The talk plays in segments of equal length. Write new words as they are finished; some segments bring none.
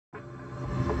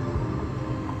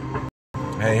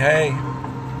Hey, hey.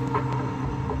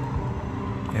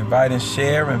 Invite and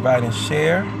share, invite and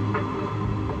share.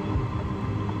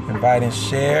 Invite and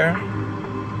share.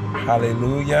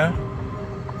 Hallelujah.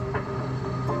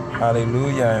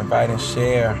 Hallelujah. Invite and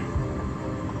share.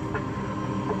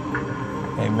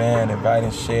 Amen. Invite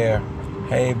and share.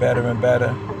 Hey, better and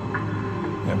better.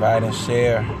 Invite and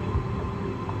share.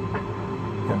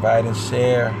 Invite and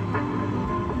share.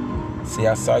 See,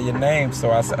 I saw your name,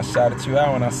 so I shouted you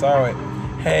out when I saw it.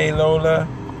 Hey, Lola.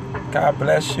 God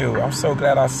bless you. I'm so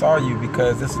glad I saw you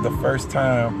because this is the first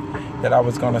time that I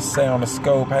was going to say on the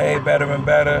scope, hey, better and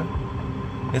better.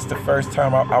 It's the first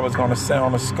time I was going to say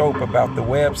on the scope about the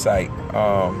website.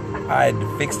 I had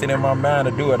fixed it in my mind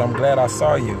to do it. I'm glad I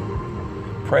saw you.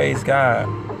 Praise God.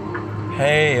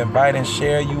 Hey, invite and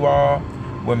share, you all.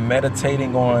 We're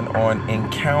meditating on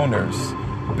encounters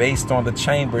based on the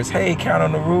chambers. Hey, Count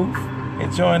on the Roof.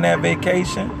 Enjoying that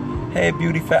vacation. Hey,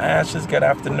 Beauty for Ashes. Good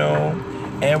afternoon.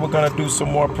 And we're going to do some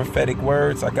more prophetic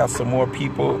words. I got some more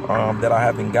people that I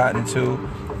haven't gotten to.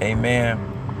 Amen.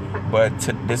 But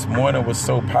this morning was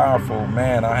so powerful,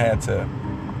 man. I had to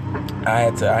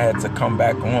come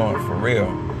back on for real.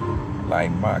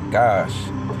 Like, my gosh.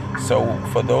 So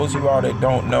for those of you all that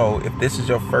don't know, if this is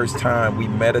your first time, we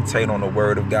meditate on the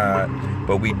Word of God,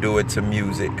 but we do it to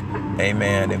music.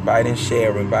 Amen. Invite and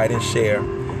share. Invite and share.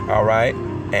 All right.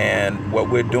 And what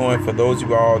we're doing for those of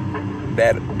you all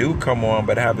that do come on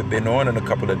but haven't been on in a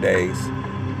couple of days,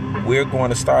 we're going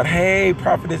to start. Hey,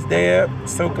 Prophetess Deb,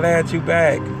 so glad you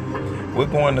back. We're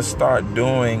going to start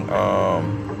doing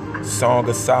Song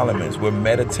of Solomon. We're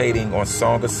meditating on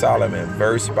Song of Solomon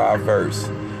verse by verse,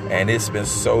 and it's been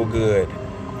so good.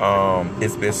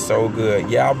 It's been so good.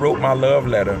 Yeah, I wrote my love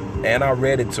letter and I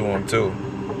read it to him too.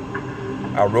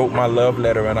 I wrote my love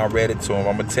letter and I read it to him.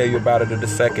 I'm gonna tell you about it in a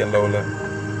second, Lola.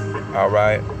 All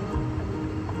right.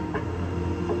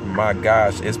 My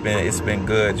gosh, it's been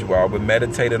good, you all. We're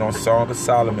meditating on Song of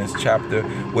Solomon's chapter.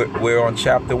 We're on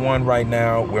chapter 1 right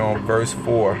now. We're on verse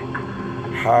 4.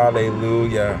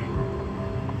 Hallelujah.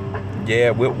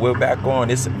 Yeah, we're back on.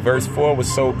 This verse 4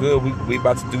 was so good. We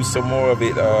about to do some more of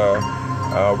it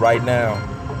right now.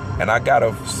 And I got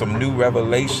some new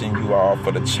revelation, you all,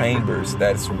 for the chambers.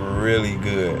 That's really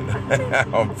good.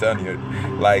 I'm telling you,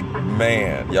 like,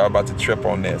 man, y'all about to trip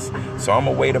on this. So I'm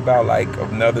going to wait about like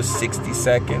another 60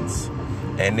 seconds.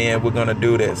 And then we're going to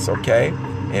do this, okay?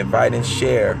 Invite and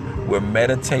share. We're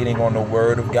meditating on the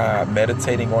Word of God,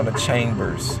 meditating on the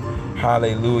chambers.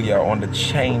 Hallelujah, on the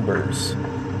chambers.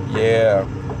 Yeah.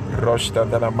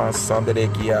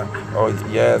 Oh,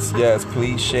 yes,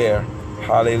 please share.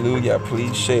 Hallelujah.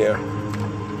 Please share.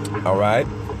 All right.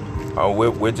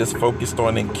 We're just focused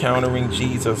on encountering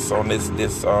Jesus on this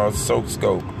soap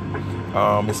scope.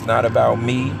 It's not about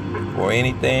me or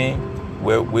anything.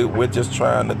 We're just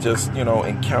trying to just,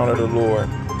 encounter the Lord.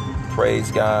 Praise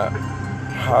God.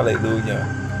 Hallelujah.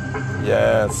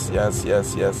 Yes.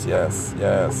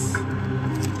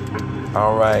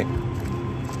 All right.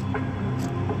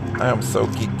 I am so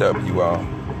geeked up, you all.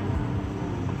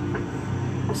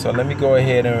 So let me go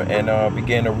ahead and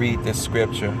begin to read this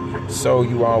scripture. So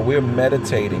you all, we're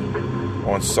meditating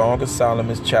on Song of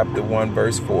Solomon chapter 1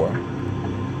 verse 4.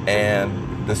 And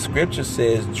the scripture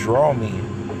says, draw me,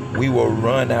 we will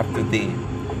run after thee.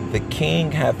 The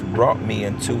king hath brought me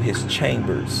into his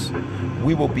chambers.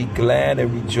 We will be glad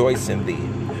and rejoice in thee.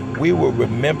 We will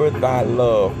remember thy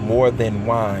love more than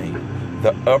wine.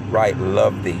 The upright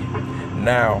love thee.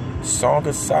 Now, Song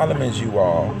of Solomon, you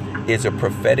all, is a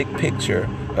prophetic picture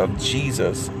of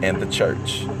Jesus and the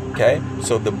church. Okay,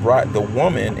 so the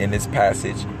woman in this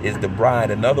passage is the bride.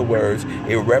 In other words,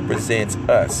 it represents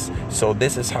us. So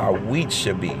this is how we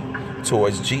should be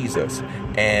towards Jesus.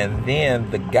 And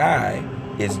then the guy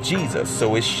is Jesus.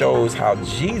 So it shows how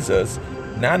Jesus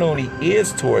not only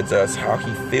is towards us, how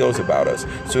he feels about us.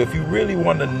 So if you really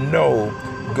want to know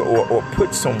or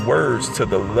put some words to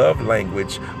the love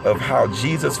language of how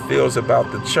Jesus feels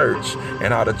about the church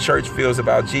and how the church feels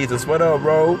about Jesus, what up,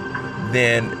 Ro?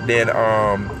 Then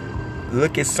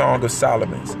look at Song of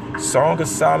Solomon. Song of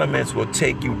Solomon will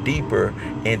take you deeper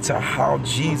into how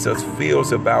Jesus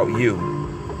feels about you.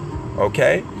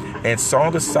 Okay? And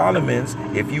Song of Solomon,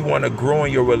 if you want to grow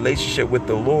in your relationship with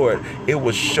the Lord, it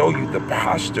will show you the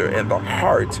posture and the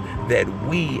heart that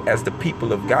we as the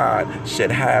people of God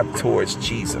should have towards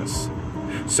Jesus.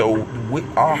 So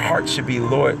our heart should be,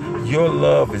 Lord, your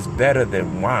love is better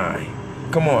than wine.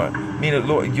 Come on. Meaning,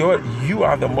 Lord, you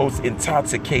are the most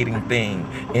intoxicating thing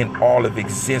in all of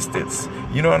existence.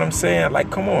 You know what I'm saying?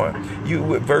 Like, come on.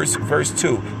 You verse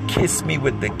 2, kiss me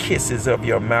with the kisses of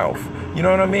your mouth. You know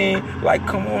what I mean? Like,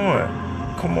 come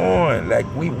on. come on. Like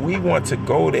we want to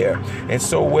go there. And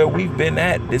so where we've been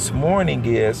at this morning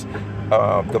is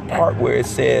the part where it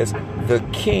says, the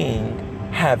king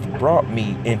hath brought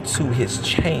me into his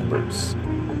chambers.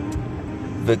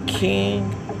 The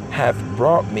king hath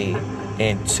brought me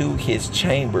into his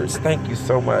chambers. Thank you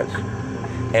so much.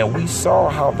 And we saw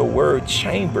how the word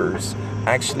chambers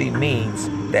actually means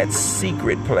that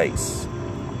secret place,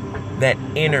 that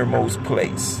innermost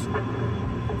place.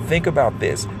 Think about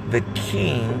this. The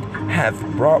king hath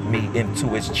brought me into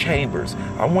his chambers.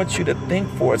 I want you to think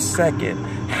for a second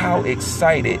how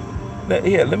excited.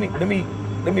 Here, let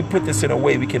me put this in a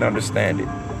way we can understand it.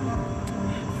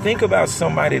 Think about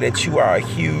somebody that you are a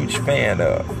huge fan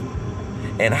of,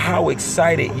 and how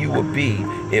excited you would be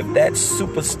if that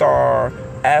superstar,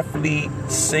 athlete,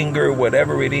 singer,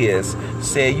 whatever it is,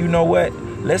 said, you know what?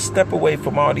 Let's step away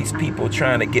from all these people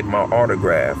trying to get my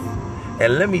autograph,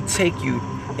 and let me take you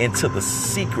into the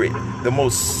secret, the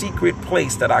most secret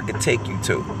place that I could take you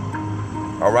to.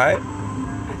 All right?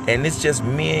 And it's just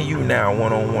me and you now,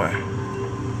 one-on-one.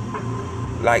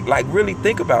 Like really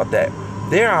think about that.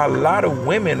 There are a lot of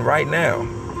women right now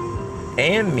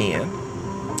and men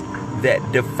that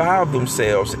defile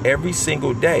themselves every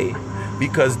single day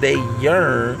because they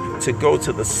yearn to go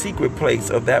to the secret place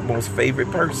of that most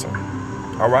favorite person.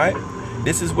 All right?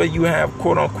 This is where you have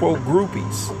quote unquote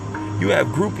groupies. You have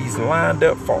groupies lined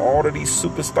up for all of these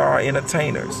superstar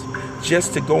entertainers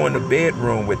just to go in the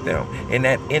bedroom with them in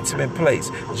that intimate place,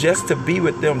 just to be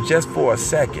with them just for a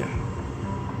second.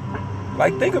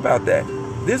 Like, think about that.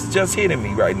 This is just hitting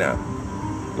me right now.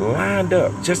 Lined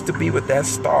up just to be with that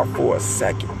star for a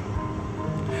second,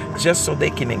 just so they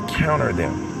can encounter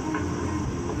them.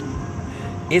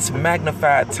 It's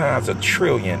magnified times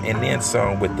 1,000,000,000 and then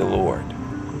some with the Lord.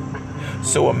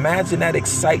 So imagine that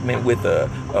excitement with a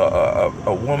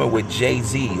woman with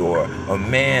Jay-Z, or a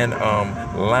man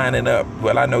lining up.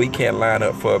 Well, I know he can't line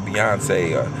up for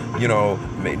Beyonce or,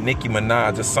 Nicki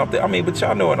Minaj or something. I mean, but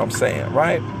y'all know what I'm saying,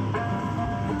 right?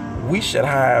 We should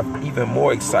have even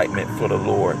more excitement for the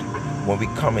Lord when we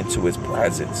come into his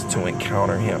presence to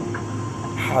encounter him.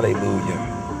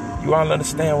 Hallelujah. You all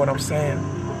understand what I'm saying?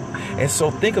 And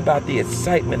so think about the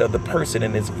excitement of the person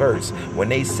in this verse when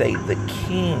they say, the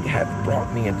king hath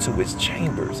brought me into his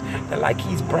chambers. And like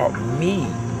he's brought me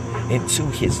into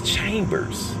his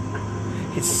chambers,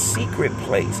 his secret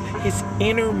place, his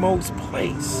innermost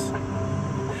place.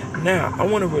 Now, I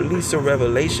want to release a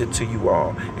revelation to you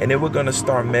all, and then we're going to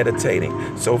start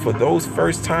meditating. So for those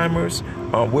first timers,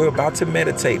 we're about to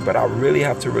meditate, but I really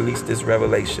have to release this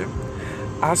revelation.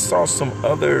 I saw some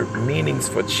other meanings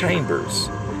for chambers.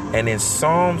 And in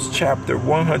Psalms chapter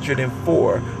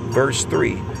 104, verse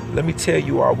 3, let me tell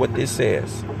you all what this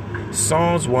says.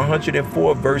 Psalms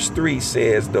 104, verse 3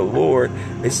 says, the Lord,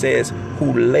 it says,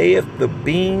 who layeth the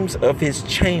beams of his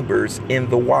chambers in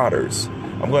the waters.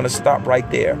 I'm going to stop right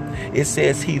there. It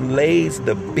says he lays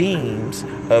the beams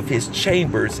of his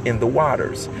chambers in the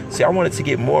waters. See, I wanted to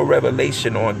get more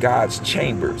revelation on God's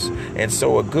chambers. And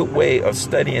so a good way of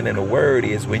studying in the word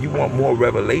is, when you want more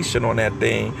revelation on that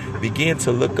thing, begin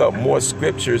to look up more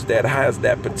scriptures that has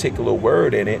that particular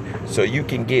word in it, so you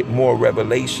can get more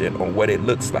revelation on what it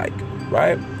looks like,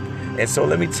 right? And so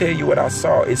let me tell you what I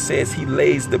saw. It says he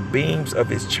lays the beams of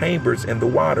his chambers in the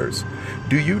waters.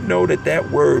 Do you know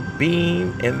that word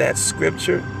beam in that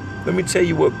scripture? Let me tell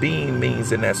you what beam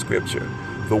means in that scripture.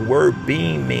 The word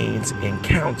beam means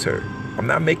encounter. I'm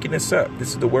not making this up. This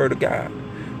is the word of God.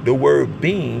 The word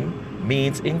beam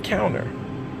means encounter.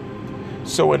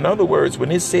 So in other words,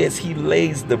 when it says he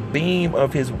lays the beam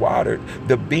of his water,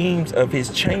 the beams of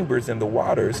his chambers in the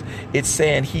waters, it's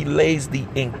saying he lays the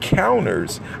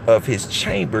encounters of his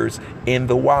chambers in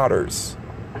the waters.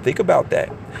 Think about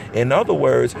that. In other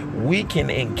words, we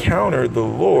can encounter the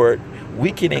Lord.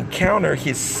 We can encounter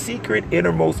his secret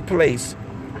innermost place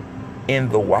in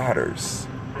the waters.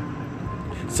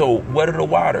 So what are the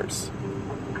waters?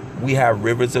 We have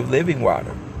rivers of living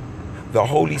water. The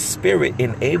Holy Spirit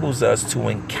enables us to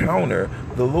encounter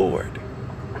the Lord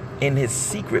in his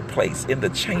secret place, in the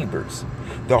chambers.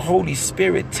 The Holy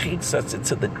Spirit takes us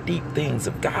into the deep things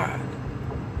of God.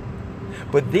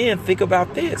 But then think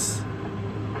about this.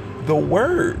 The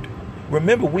word.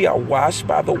 Remember, we are washed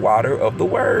by the water of the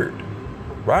word,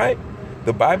 right?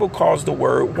 The Bible calls the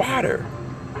word water.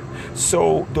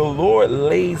 So the Lord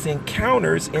lays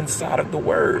encounters inside of the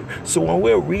word. So when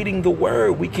we're reading the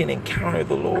word, we can encounter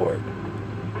the Lord.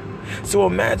 So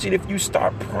imagine if you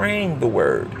start praying the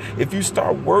word, if you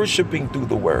start worshiping through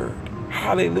the word.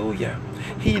 Hallelujah.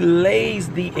 He lays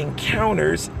the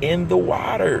encounters in the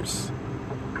waters.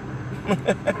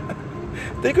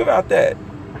 Think about that.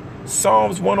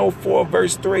 Psalms 104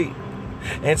 verse 3.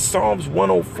 And Psalms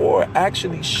 104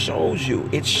 actually shows you,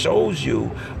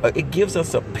 it gives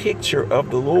us a picture of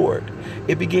the Lord.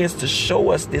 It begins to show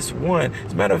us this one.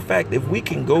 As a matter of fact, if we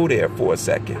can go there for a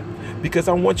second, because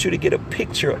I want you to get a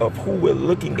picture of who we're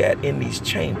looking at in these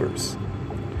chambers.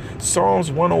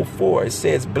 Psalms 104, it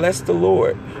says, bless the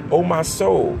Lord, O my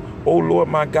soul, O Lord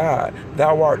my God,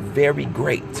 thou art very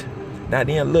great. Now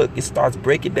then look, it starts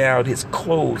breaking down his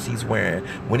clothes he's wearing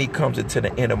when he comes into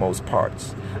the innermost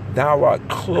parts. Thou art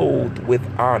clothed with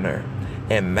honor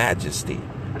and majesty.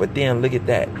 But then look at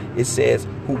that. It says,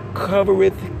 who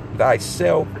covereth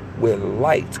thyself with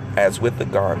light as with a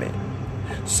garment.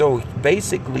 So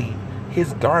basically,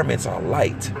 his garments are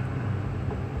light.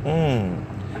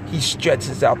 He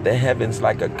stretches out the heavens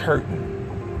like a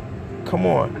curtain. Come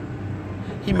on.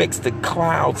 He makes the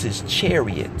clouds his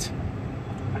chariot.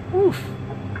 Oof.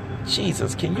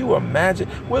 Jesus, can you imagine?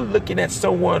 We're looking at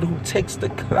someone who takes the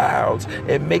clouds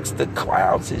and makes the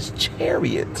clouds his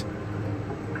chariot.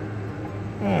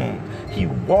 He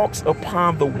walks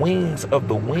upon the wings of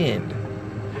the wind.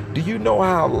 Do you know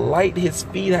how light his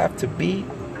feet have to be?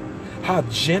 How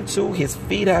gentle his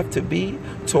feet have to be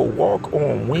to walk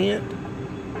on wind?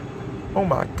 Oh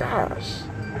my gosh.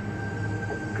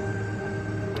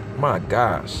 My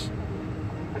gosh.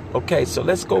 Okay, so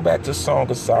let's go back to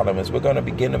Song of Solomon. We're going to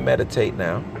begin to meditate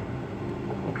now.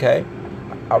 Okay?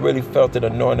 I really felt it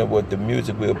anointed with the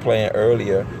music we were playing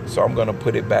earlier, so I'm going to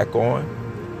put it back on.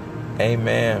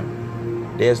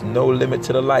 Amen. There's no limit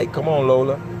to the light. Come on,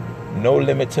 Lola. No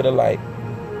limit to the light.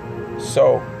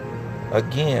 So,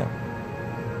 again,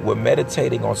 we're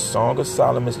meditating on Song of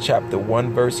Solomon, chapter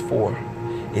 1, verse 4.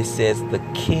 It says, the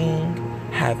king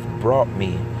hath brought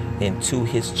me into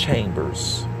his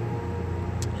chambers.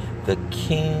 The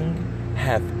king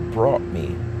hath brought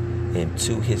me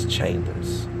into his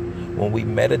chambers. When we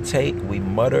meditate, we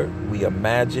mutter, we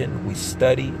imagine, we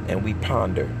study, and we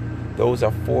ponder. Those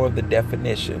are 4 of the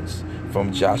definitions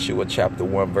from Joshua chapter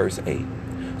 1, verse 8.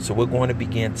 So we're going to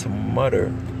begin to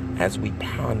mutter as we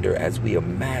ponder, as we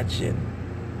imagine.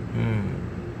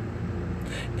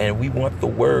 And we want the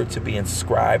word to be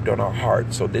inscribed on our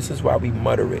heart. So this is why we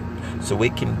mutter it. So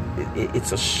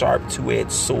it's a sharp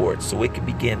two-edged sword. So it can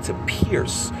begin to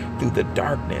pierce through the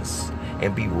darkness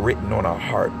and be written on our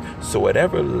heart. So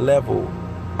whatever level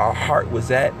our heart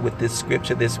was at with this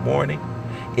scripture this morning,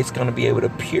 it's going to be able to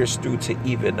pierce through to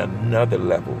even another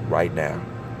level right now.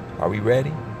 Are we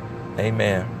ready?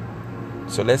 Amen.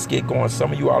 So let's get going.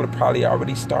 Some of you all have probably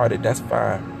already started. That's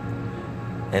fine.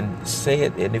 And say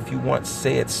it, and if you want,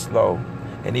 say it slow,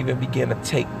 and even begin to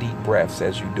take deep breaths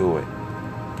as you do it.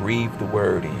 Breathe the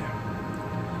word in.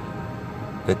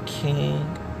 The king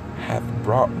hath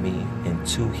brought me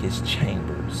into his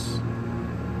chambers.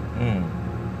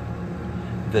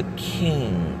 The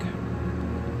king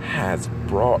has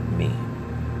brought me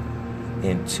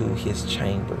into his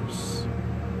chambers.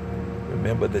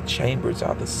 Remember, the chambers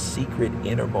are the secret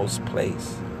innermost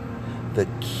place. The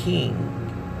king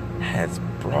has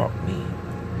brought me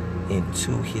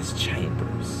into his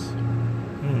chambers.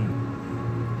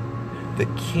 The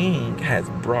king has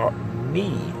brought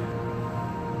me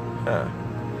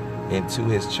into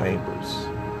his chambers.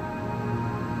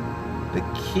 The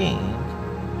king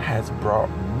has brought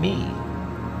me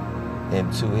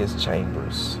into his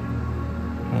chambers.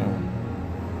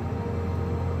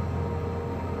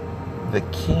 The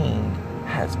king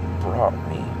has brought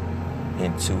me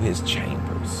into his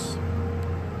chambers.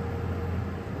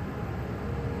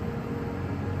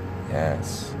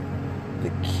 Yes,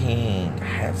 the king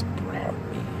has brought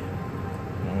me.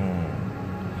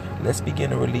 Let's begin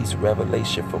to release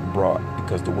revelation for brought,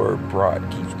 because the word brought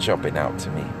keeps jumping out to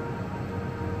me.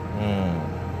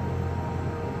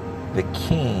 The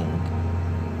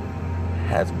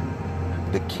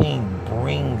king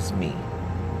brings me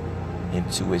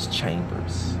into his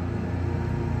chambers.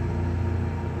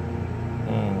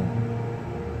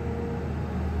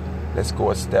 Let's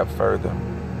go a step further.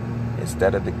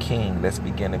 Instead of the king, let's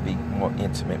begin to be more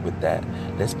intimate with that.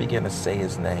 Let's begin to say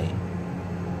his name.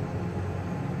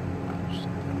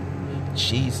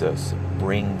 Jesus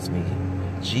brings me.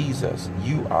 Jesus,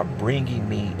 you are bringing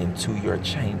me into your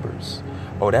chambers.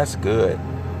 Oh, that's good.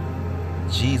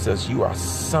 Jesus, you are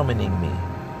summoning me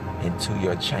into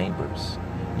your chambers.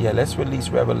 Yeah, let's release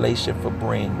revelation for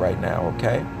bring right now,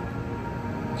 okay?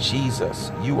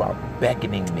 Jesus, you are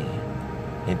beckoning me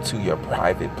into your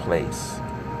private place.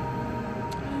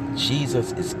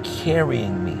 Jesus is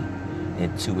carrying me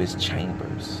into his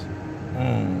chambers.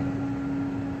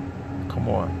 Come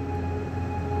on.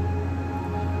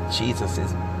 Jesus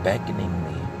is beckoning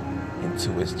me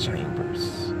into his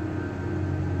chambers.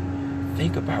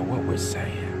 Think about what we're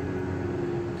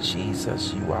saying.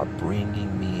 Jesus, you are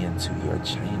bringing me into your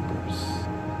chambers.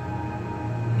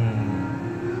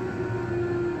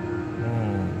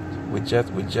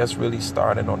 We're just really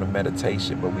starting on the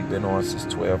meditation, but we've been on since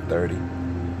 12:30.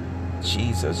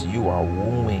 Jesus, you are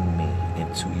wooing me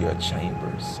into your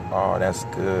chambers. Oh, that's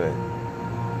good.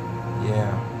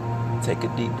 Yeah. Take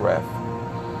a deep breath.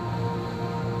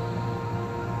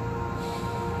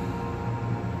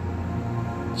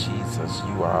 Jesus,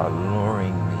 you are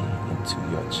luring me into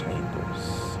your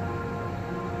chambers.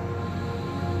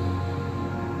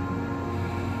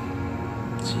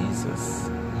 Jesus,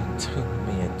 you took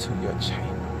me into your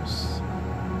chambers.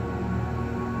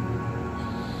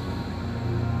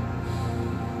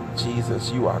 Jesus,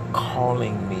 you are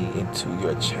calling me into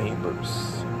your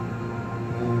chambers.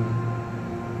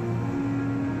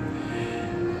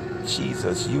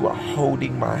 Jesus, you are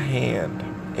holding my hand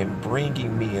and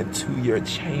bringing me into your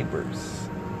chambers.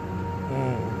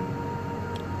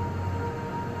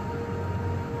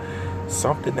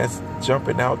 Something that's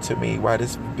jumping out to me while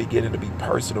this is beginning to be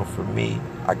personal for me,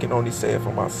 I can only say it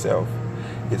for myself,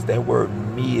 is that word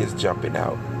me is jumping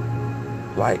out.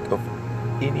 Like of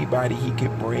anybody he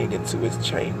could bring into his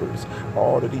chambers,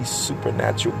 all of these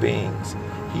supernatural beings,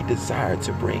 he desired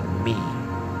to bring me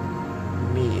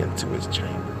into his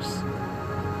chambers.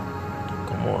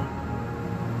 Come on.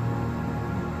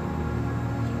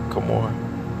 Come on.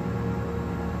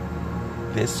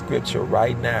 This scripture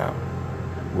right now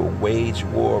will wage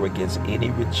war against any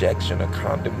rejection or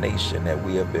condemnation that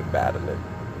we have been battling.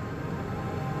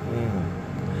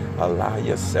 Allow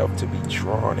yourself to be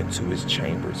drawn into his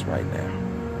chambers right now.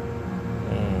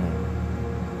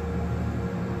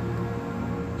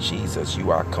 Jesus,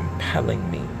 you are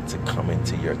compelling me to come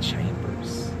into your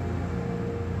chambers.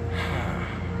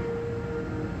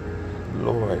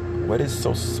 Lord, what is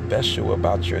so special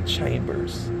about your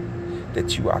chambers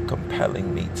that you are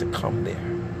compelling me to come there?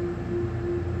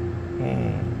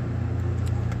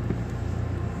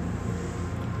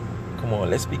 Come on,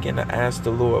 let's begin to ask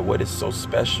the Lord what is so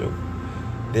special.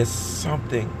 There's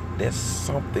something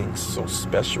so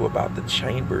special about the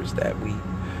chambers that we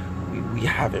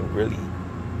haven't really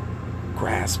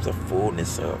grasped the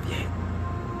fullness of yet.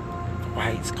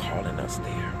 Why he's calling us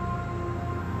there.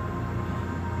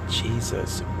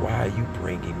 Jesus, why are you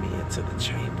bringing me into the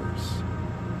chambers?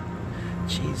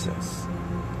 Jesus,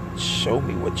 show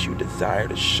me what you desire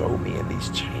to show me in these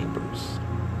chambers.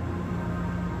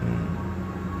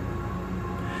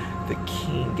 The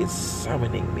King is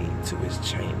summoning me to his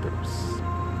chambers.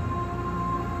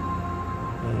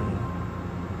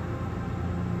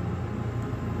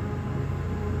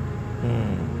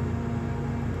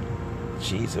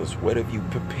 Jesus, what have you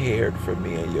prepared for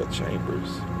me in your chambers?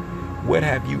 What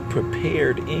have you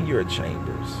prepared in your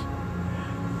chambers?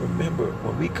 Remember,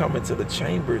 when we come into the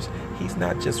chambers, he's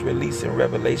not just releasing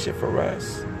revelation for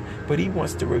us, but he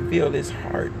wants to reveal his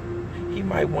heart. He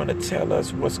might want to tell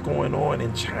us what's going on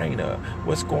in China,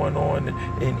 what's going on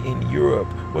in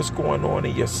Europe, what's going on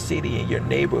in your city, in your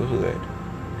neighborhood.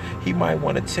 He might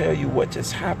want to tell you what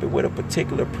just happened with a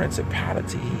particular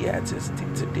principality he had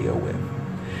to deal with.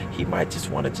 He might just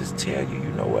want to just tell you,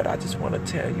 you know what, I just want to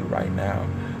tell you right now,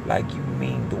 like you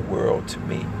mean the world to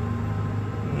me.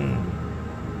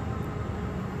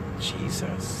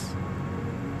 Jesus,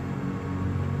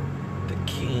 the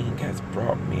King has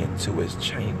brought me into his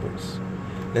chambers.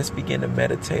 Let's begin to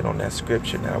meditate on that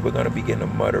scripture now. We're going to begin to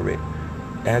mutter it.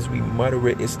 As we mutter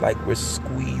it, it's like we're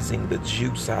squeezing the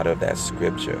juice out of that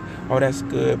scripture. Oh, that's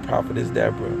good, Prophetess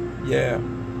Deborah. Yeah.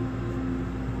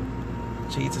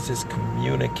 Jesus is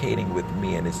communicating with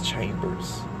me in his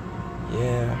chambers.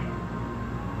 Yeah.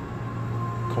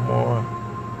 Come on.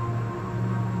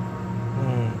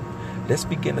 Let's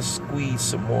begin to squeeze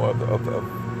some more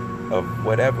of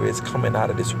whatever is coming out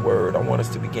of this word. I want us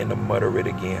to begin to mutter it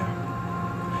again,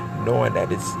 knowing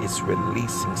that it's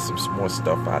releasing some more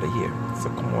stuff out of here. So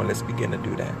come on, let's begin to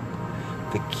do that.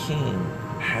 The King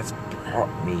has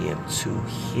brought me into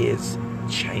his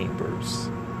chambers.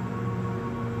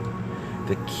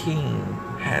 The King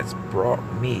has brought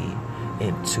me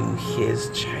into his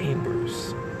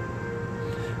chambers.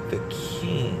 The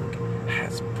King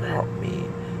has brought me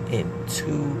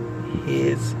into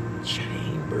his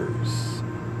chambers.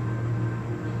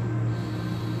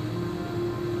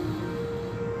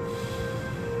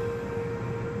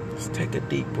 Let's take a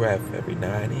deep breath every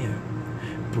now and then.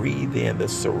 Breathe in the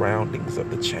surroundings of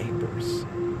the chambers.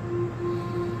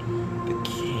 The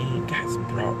King has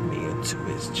brought me into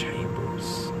his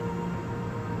chambers.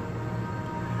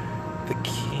 The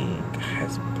King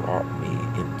has brought me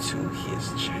into his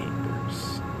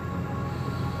chambers.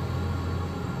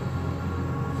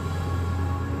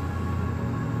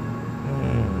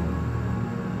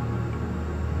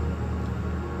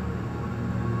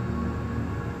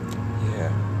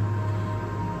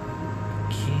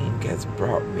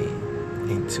 brought me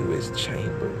into his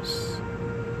chambers.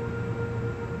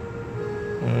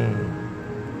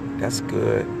 That's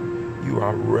good. You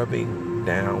are rubbing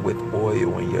down with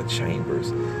oil in your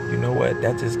chambers. You know what?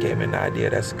 That just gave me an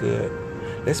idea. That's good.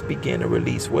 Let's begin to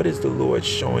release. What is the Lord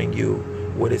showing you?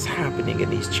 What is happening in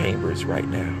these chambers right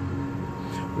now?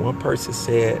 One person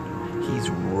said he's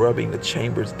rubbing the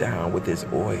chambers down with his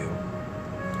oil.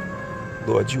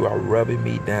 Lord, you are rubbing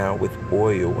me down with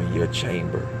oil in your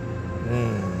chamber.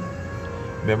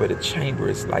 Remember, the chamber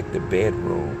is like the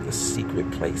bedroom, the secret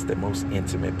place, the most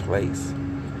intimate place.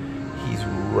 He's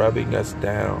rubbing us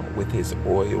down with his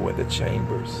oil in the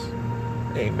chambers.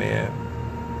 Amen.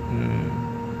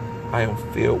 I am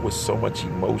filled with so much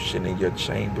emotion in your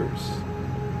chambers.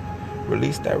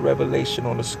 Release that revelation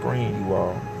on the screen, you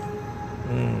all.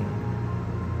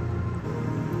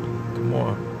 Come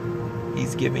on.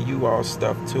 He's giving you all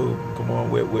stuff too. Come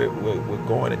on, we're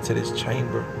going into this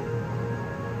chamber.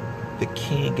 The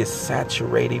King is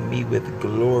saturating me with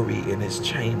glory in his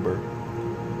chamber.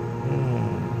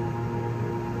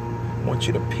 I want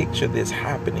you to picture this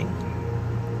happening.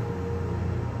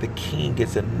 The King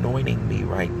is anointing me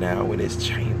right now in his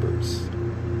chambers.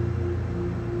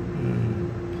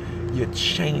 You're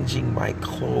changing my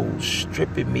clothes,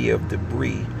 stripping me of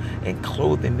debris, and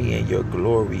clothing me in your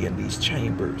glory in these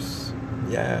chambers.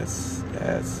 Yes,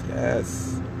 yes,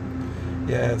 yes,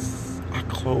 yes. Our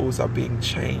clothes are being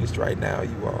changed right now,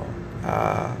 you all.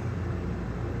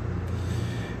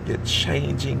 You're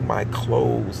changing my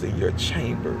clothes in your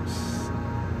chambers.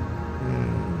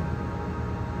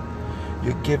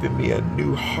 You're giving me a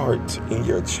new heart in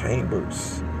your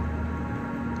chambers.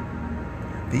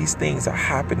 These things are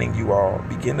happening, you all.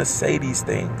 Begin to say these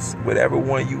things. Whatever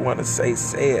one you want to say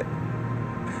it.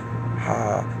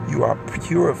 You are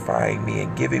purifying me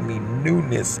and giving me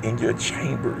newness in your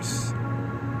chambers.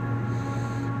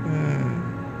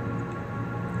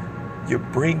 You're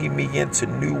bringing me into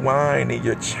new wine in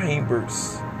your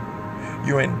chambers.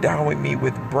 You're endowing me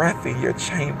with breath in your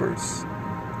chambers.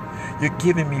 You're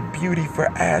giving me beauty for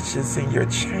ashes in your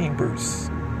chambers.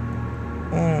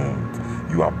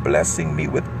 You are blessing me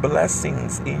with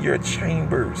blessings in your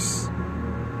chambers.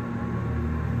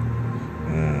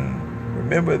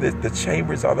 Remember that the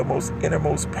chambers are the most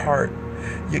innermost part.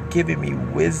 You're giving me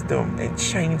wisdom and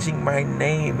changing my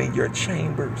name in your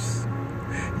chambers.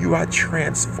 You are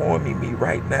transforming me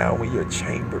right now in your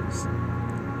chambers.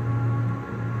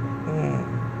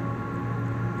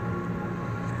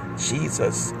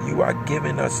 Jesus, you are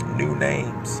giving us new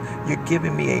names. You're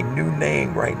giving me a new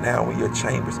name right now in your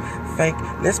chambers.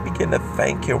 Let's begin to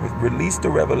thank him. Release the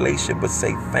revelation, but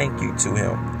say thank you to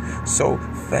him. So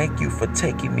thank you for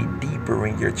taking me deeper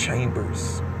in your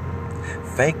chambers.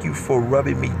 Thank you for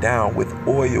rubbing me down with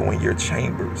oil in your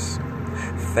chambers.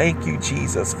 Thank you,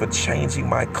 Jesus, for changing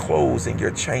my clothes in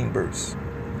your chambers.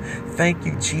 Thank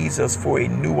you, Jesus, for a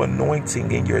new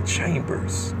anointing in your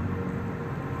chambers.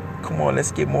 Come on,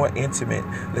 let's get more intimate.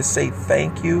 Let's say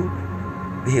thank you,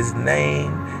 his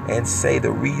name, and say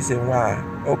the reason why.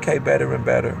 Okay, better and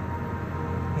better.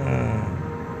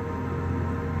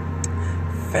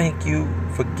 Thank you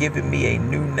for giving me a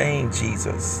new name,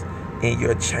 Jesus, in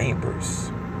your chambers.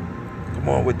 Come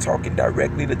on, we're talking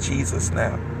directly to Jesus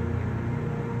now.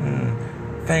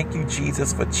 Thank you,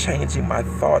 Jesus, for changing my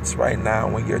thoughts right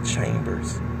now in your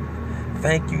chambers.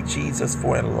 Thank you, Jesus,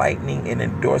 for enlightening and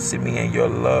endorsing me in your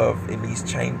love in these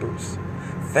chambers.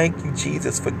 Thank you,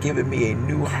 Jesus, for giving me a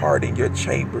new heart in your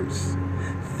chambers.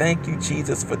 Thank you,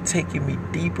 Jesus, for taking me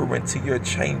deeper into your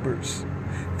chambers.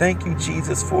 Thank you,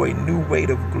 Jesus, for a new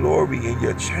weight of glory in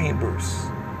your chambers.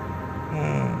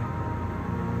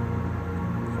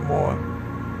 Come on.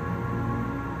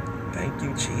 Thank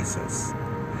you, Jesus.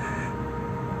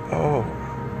 Oh,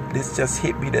 this just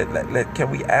hit me. Can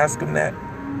we ask him that?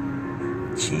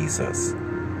 Jesus,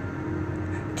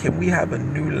 can we have a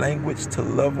new language to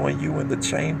love on you in the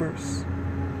chambers?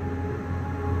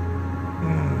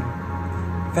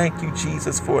 Thank you,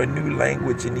 Jesus, for a new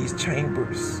language in these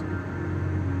chambers.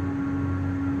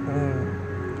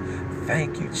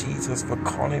 Thank you, Jesus, for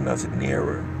calling us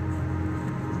nearer.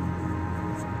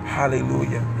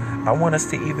 Hallelujah. I want us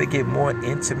to even get more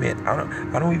intimate.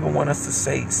 I don't even want us to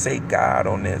say God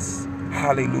on this.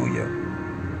 Hallelujah.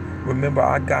 Remember,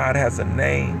 our God has a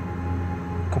name.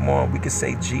 Come on, we could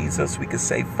say Jesus. We could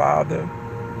say Father.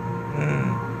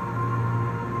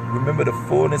 Remember, the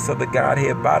fullness of the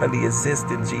Godhead bodily exists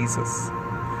in Jesus.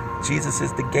 Jesus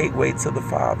is the gateway to the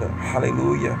Father.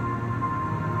 Hallelujah.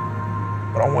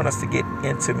 But I want us to get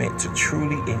intimate, to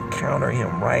truly encounter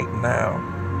him right now.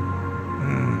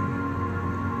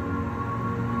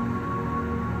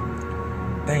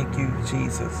 Thank you,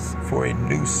 Jesus, for a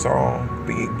new song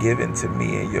being given to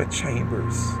me in your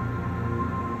chambers.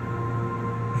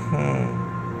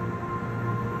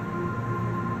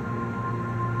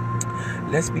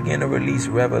 Let's begin to release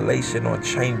revelation on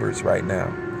chambers right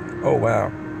now. Oh, wow.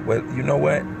 Well, you know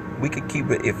what? We could keep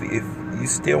it. If you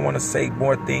still want to say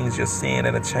more things you're seeing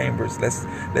in the chambers,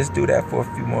 let's do that for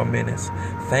a few more minutes.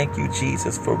 Thank you,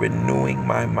 Jesus, for renewing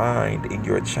my mind in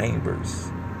your chambers.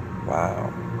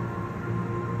 Wow.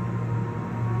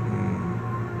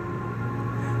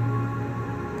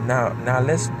 Now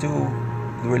let's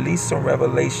release some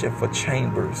revelation for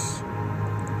chambers.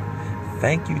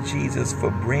 Thank you, Jesus, for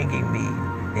bringing me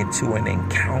into an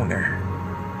encounter.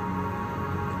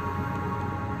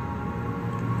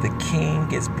 The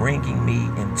King is bringing me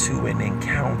into an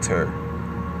encounter.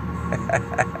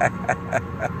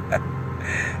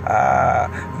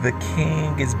 The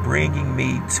King is bringing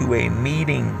me to a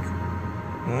meeting.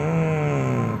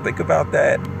 Think about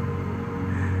that.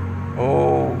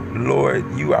 Oh,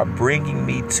 Lord, you are bringing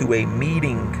me to a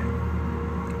meeting.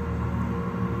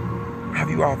 Have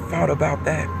you all thought about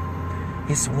that?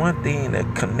 It's one thing to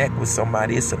connect with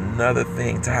somebody. It's another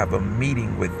thing to have a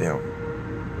meeting with them.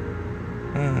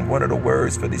 One of the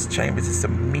words for this chambers is a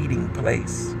meeting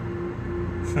place.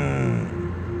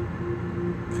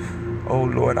 Oh,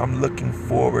 Lord, I'm looking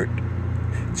forward.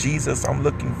 Jesus, I'm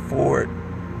looking forward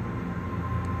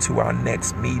to our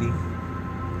next meeting.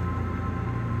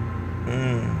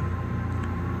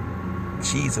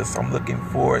 Jesus, I'm looking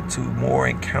forward to more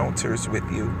encounters with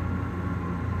you.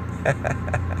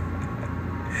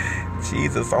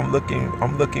 Jesus, I'm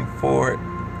looking forward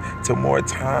to more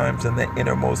times in the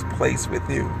innermost place with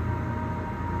you.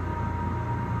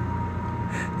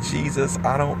 Jesus,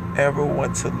 I don't ever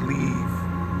want to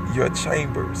leave your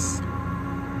chambers.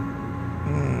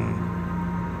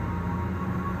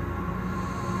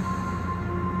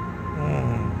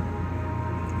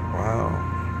 Wow.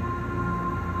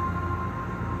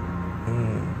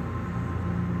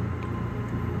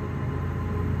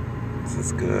 This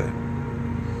is good.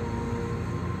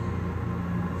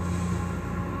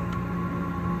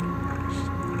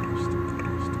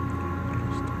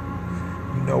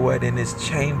 You know what? In his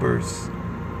chambers,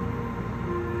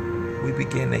 we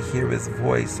begin to hear his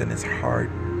voice and his heart.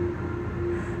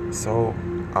 So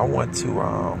I want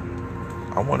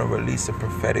to release a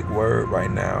prophetic word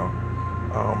right now.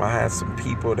 I had some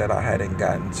people that I hadn't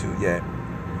gotten to yet.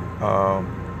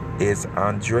 Is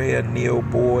Andrea Neal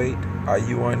Boyd? Are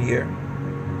you on here?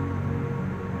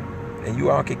 And you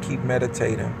all can keep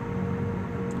meditating.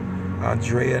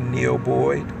 Andrea Neal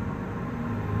Boyd,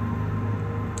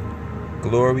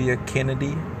 Gloria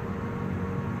Kennedy,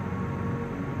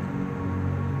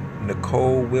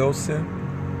 Nicole Wilson,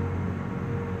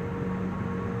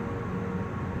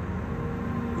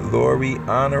 Lori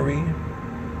Honoré,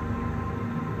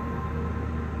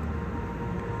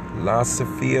 La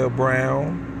Sophia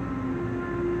Brown,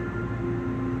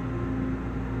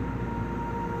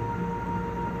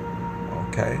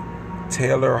 okay,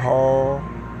 Taylor Hall,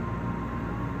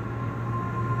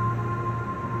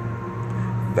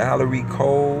 Valerie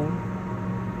Cole,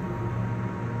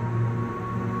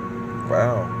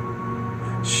 wow,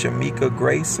 Shamika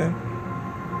Grayson,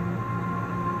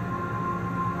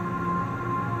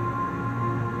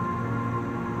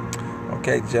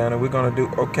 okay, Jana, we're gonna do,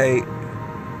 okay,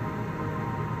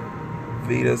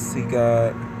 Vita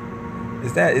Seagod,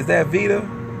 is that Vita?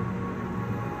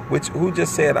 Who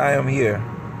just said I am here?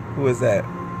 Who is that?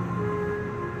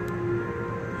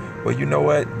 Well, you know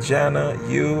what, Jana,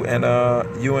 you and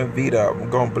Vita, I'm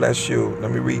gonna bless you.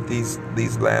 Let me read these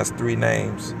last three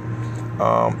names.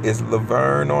 Is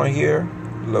Laverne on here?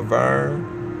 Laverne,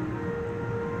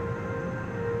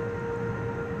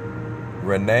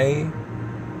 Renee,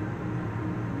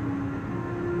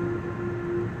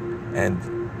 and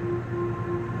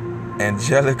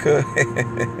Angelica.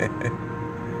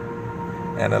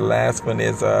 And the last one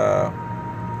is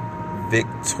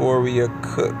Victoria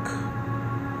Cook.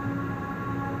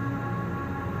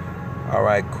 All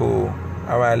right, cool.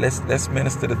 All right, let's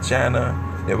minister to Jana.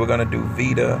 Then we're gonna do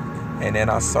Vita, and then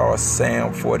I saw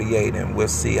Sam 48, and we'll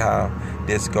see how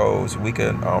this goes. We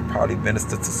can probably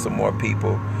minister to some more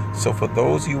people. So for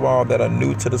those of you all that are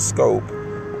new to the scope,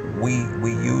 we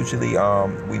usually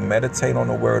we meditate on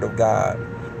the Word of God,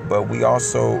 but we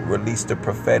also release the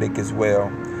prophetic as well.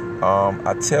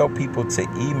 I tell people to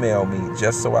email me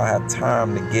just so I have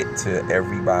time to get to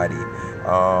everybody,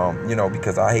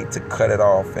 because I hate to cut it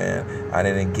off and I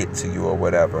didn't get to you or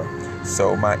whatever.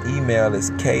 So my email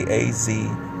is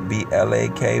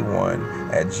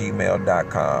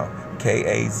kazblak1@gmail.com.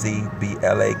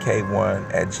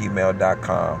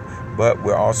 kazblak1@gmail.com. but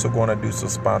we're also going to do some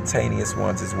spontaneous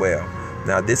ones as well.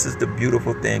 Now, this is the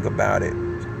beautiful thing about it.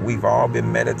 We've all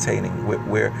been meditating.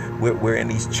 We're in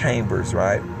these chambers,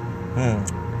 right?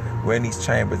 We're in these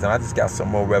chambers, and I just got some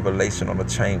more revelation on the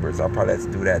chambers. I'll probably have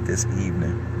to do that this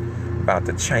evening, about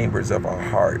the chambers of our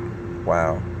heart.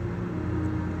 Wow.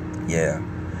 Yeah.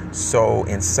 So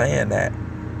in saying that,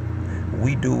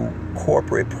 we do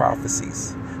corporate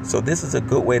prophecies. So this is a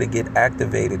good way to get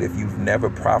activated if you've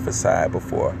never prophesied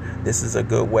before. This is a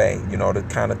good way, to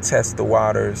kind of test the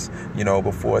waters,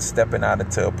 before stepping out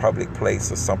into a public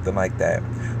place or something like that.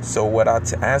 So what I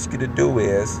ask you to do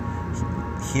is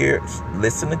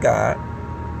listen to God,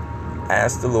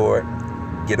 ask the Lord,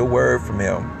 get a word from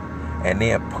him, and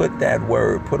then put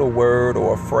a word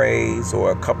or a phrase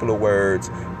or a couple of words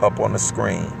up on the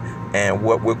screen. And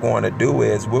what we're going to do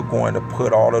is we're going to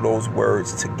put all of those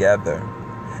words together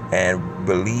and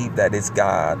believe that it's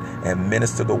God and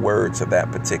minister the word to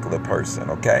that particular person,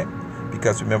 okay?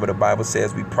 Because remember, the Bible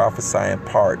says we prophesy in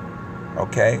part,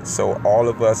 okay? So all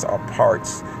of us are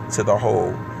parts to the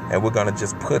whole, and we're going to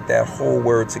just put that whole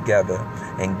word together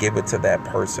and give it to that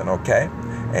person, okay?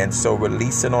 And so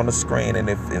release it on the screen, and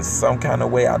if in some kind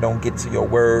of way I don't get to your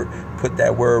word, put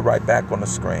that word right back on the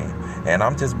screen. And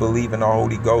I'm just believing the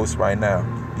Holy Ghost right now,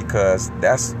 because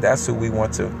that's who we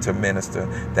want to minister.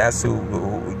 That's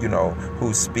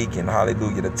who's speaking.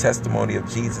 Hallelujah. The testimony of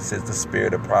Jesus is the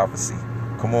spirit of prophecy.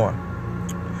 Come on.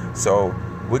 So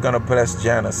we're going to bless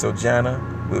Jana. So Jana,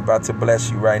 we're about to bless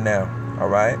you right now. All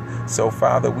right. So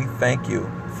Father, we thank you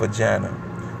for Jana.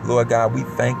 Lord God, we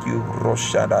thank you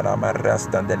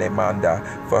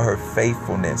for her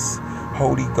faithfulness.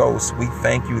 Holy Ghost, we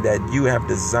thank you that you have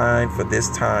designed for this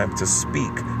time to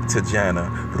speak to Jana.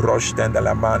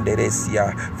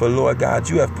 For Lord God,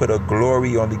 you have put a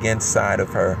glory on the inside of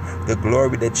her. The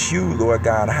glory that you, Lord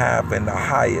God, have in the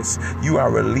highest. You are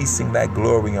releasing that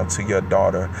glory unto your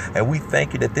daughter. And we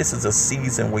thank you that this is a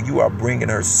season where you are bringing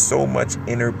her so much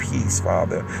inner peace,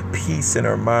 Father. Peace in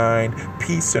her mind,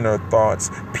 peace in her thoughts,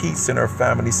 peace in her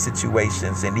family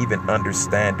situations, and even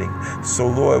understanding. So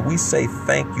Lord, we say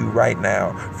thank you right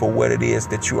now for what it is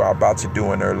that you are about to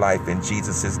do in her life in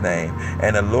Jesus' name.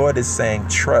 And the Lord is saying,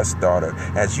 trust, daughter.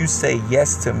 As you say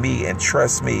yes to me and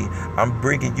trust me, I'm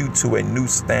bringing you to a new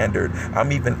standard.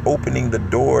 I'm even opening the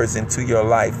doors into your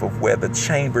life of where the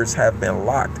chambers have been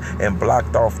locked and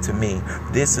blocked off to me.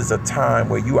 This is a time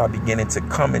where you are beginning to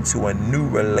come into a new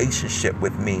relationship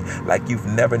with me like you've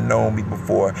never known me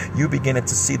before. You're beginning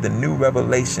to see the new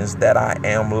revelations that I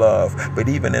am love, but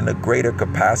even in a greater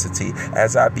capacity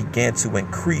as I begin to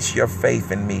increase your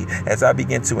faith in me, as I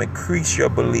begin to increase your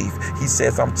belief. He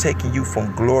says, I'm taking you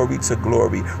from glory to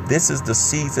glory. This is the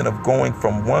season of going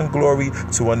from one glory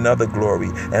to another glory,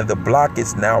 and the block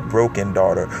is now broken,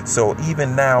 daughter. So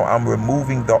even now, I'm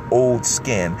removing the old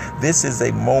skin. This is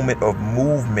a moment of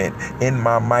movement in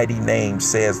my mighty name,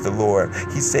 says the Lord.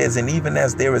 He says, and even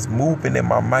as there is movement in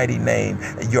my mighty name,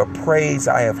 your praise,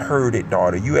 I have heard it,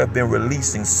 daughter. You have been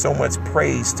releasing so much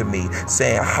praise to me,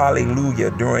 saying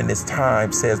hallelujah during this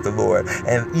time, says the Lord.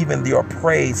 And even your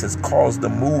praise has caused the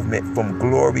movement from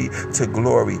glory to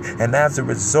glory. And as a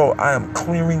result, I am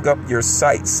clearing up your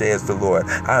sight, says the Lord.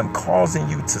 I am causing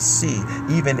you to see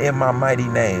even in my mighty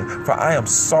name. For I am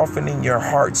softening your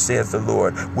heart, says the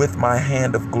Lord, with my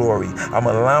hand of glory. I'm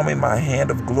allowing my hand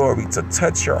of glory to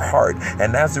touch your heart.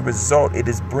 And as a result, it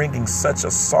is bringing such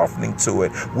a softening to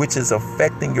it, which is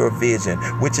affecting your vision,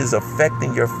 which is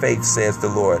affecting your faith, says the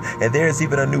Lord. And there is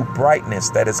even a new brightness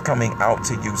that is coming out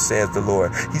to you, says the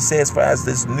Lord. He says, for as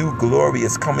this new glory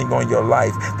is coming on your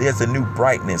life, there's a new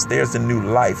brightness, there's a new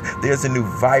life, there's a new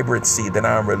vibrancy that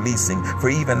I'm releasing. For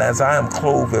even as I am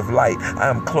clothed with light, I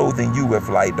am clothing you with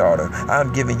light, daughter.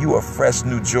 I'm giving you a fresh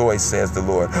new joy, says the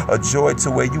Lord. A joy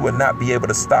to where you will not be able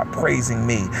to stop praising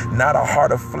me. Not a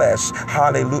heart of flesh.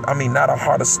 Hallelujah. I mean, not a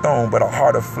heart of stone, but a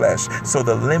heart of flesh. So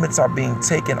the limits are being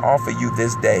taken off of you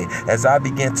this day as I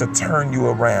begin to turn you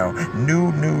around.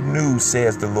 New,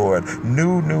 says the Lord.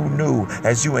 New,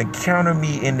 as you encounter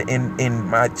me in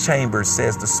my chamber,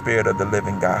 says the Spirit of the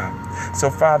living God. So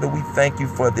Father, we thank you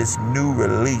for this new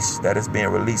release that is being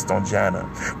released on Jana.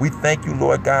 We thank you,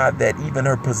 Lord God, that even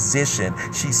her position,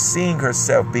 she's seeing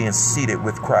herself being seated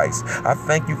with Christ. I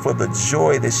thank you for the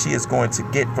joy that she is going to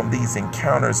get from these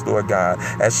encounters, Lord God,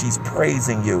 as she's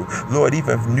praising you. Lord,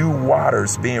 even new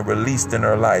waters being released in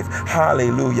her life.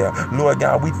 Hallelujah. Lord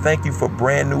God, we thank you for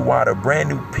brand new water, brand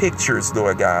new pictures,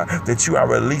 Lord God. God, that you are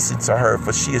releasing to her,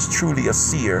 for she is truly a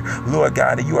seer, Lord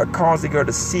God, and you are causing her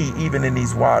to see even in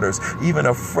these waters, even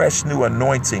a fresh new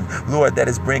anointing, Lord, that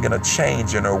is bringing a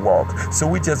change in her walk. So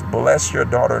we just bless your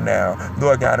daughter now,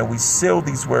 Lord God, and we seal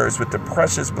these words with the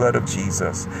precious blood of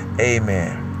Jesus.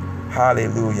 Amen.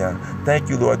 Hallelujah. Thank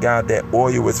you, Lord God, that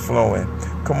oil is flowing.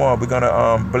 Come on, we're going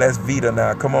to bless Vita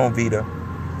now. Come on, Vita.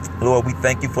 Lord, we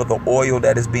thank you for the oil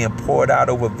that is being poured out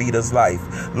over Vita's life.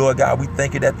 Lord God, we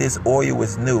thank you that this oil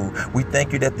is new. We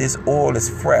thank you that this oil is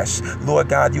fresh. Lord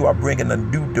God, you are bringing a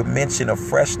new dimension of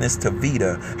freshness to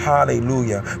Vita.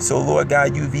 Hallelujah. So, Lord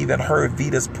God, you've even heard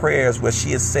Vita's prayers where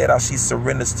she has said how she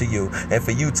surrenders to you and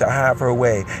for you to have her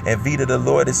way. And Vita, the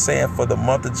Lord is saying for the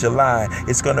month of July,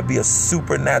 it's going to be a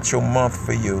supernatural month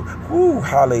for you. Woo,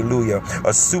 hallelujah.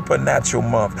 A supernatural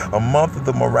month, a month of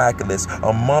the miraculous,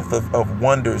 a month of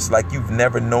wonders like you've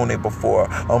never known it before,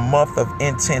 a month of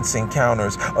intense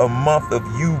encounters, a month of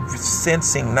you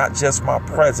sensing not just my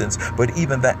presence, but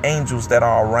even the angels that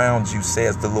are around you,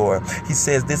 says the Lord. He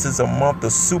says this is a month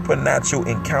of supernatural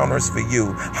encounters for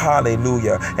you.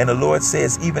 Hallelujah. And the Lord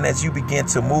says, even as you begin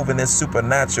to move in this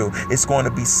supernatural, it's going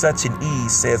to be such an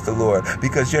ease, says the Lord,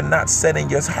 because you're not setting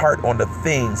your heart on the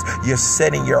things, you're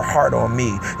setting your heart on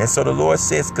me. And so the Lord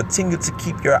says, continue to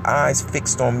keep your eyes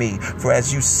fixed on me, for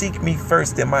as you seek me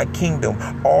first in my kingdom,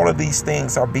 all of these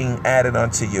things are being added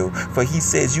unto you. For he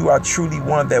says you are truly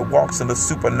one that walks in the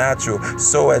supernatural,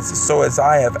 so as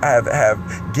I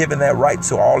have given that right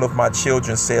to all of my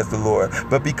children, says the Lord.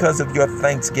 But because of your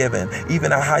thanksgiving,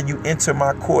 even how you enter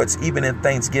my courts, even in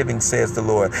thanksgiving, says the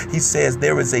Lord, he says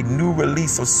there is a new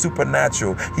release of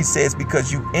supernatural. He says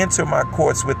because you enter my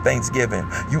courts with thanksgiving,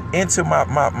 you enter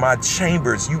my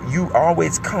chambers, you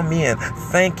always come in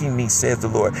thanking me, says the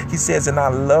Lord. He says, and I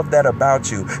love that about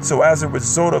you. So as a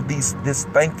result of this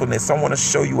thankfulness, I want to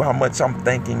show you how much I'm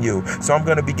thanking you. So I'm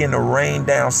going to begin to rain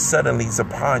down suddenlies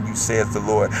upon you, says the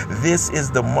Lord. This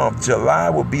is the month. July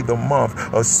will be the month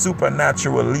of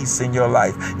supernatural release in your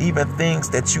life. Even things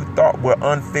that you thought were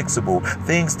unfixable,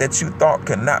 things that you thought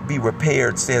could not be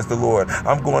repaired, says the Lord.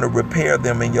 I'm going to repair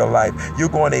them in your life. You're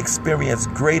going to experience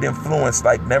great influence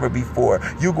like never before.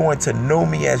 You're going to know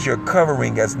me as your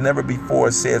covering as never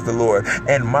before, says the Lord.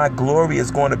 And my glory is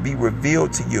going to be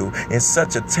revealed to you in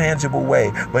such a tangible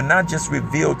way, but not just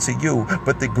revealed to you,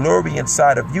 but the glory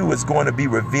inside of you is going to be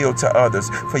revealed to others.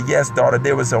 For yes, daughter,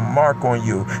 there is a mark on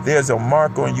you. There's a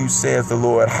mark on you, says the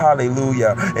Lord.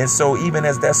 Hallelujah. And so even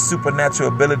as that supernatural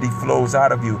ability flows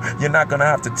out of you, you're not going to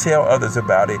have to tell others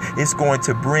about it. It's going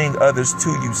to bring others to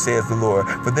you, says the Lord.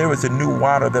 For there is a new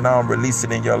water that I'm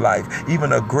releasing in your life,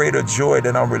 even a greater joy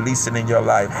that I'm releasing in your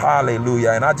life.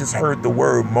 Hallelujah. And I just heard the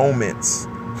word moments.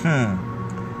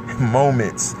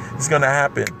 Moments. It's gonna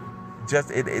happen.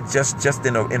 Just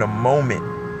in a moment,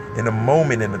 in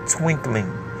a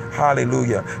twinkling.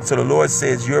 Hallelujah. So the Lord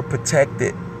says you're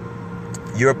protected.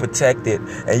 You're protected,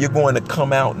 and you're going to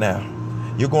come out now.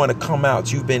 You're going to come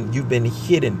out. You've been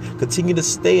hidden. Continue to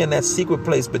stay in that secret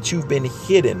place, but you've been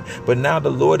hidden. But now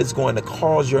the Lord is going to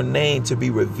cause your name to be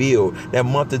revealed. That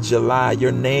month of July,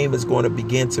 your name is going to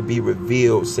begin to be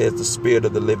revealed, says the Spirit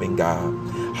of the living God.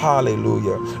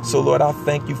 Hallelujah. So Lord, I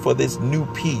thank you for this new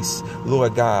peace,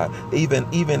 Lord God.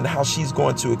 Even how she's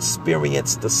going to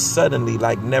experience the suddenly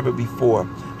like never before.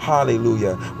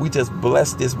 Hallelujah. We just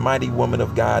bless this mighty woman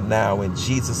of God now. In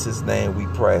Jesus' name we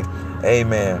pray.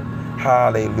 Amen.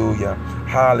 Hallelujah.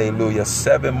 Hallelujah.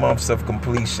 7 months of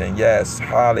completion. Yes.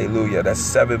 Hallelujah. That's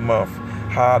 7 months.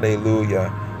 Hallelujah.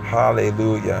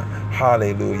 Hallelujah.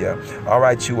 Hallelujah. All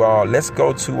right, you all. Let's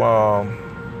go to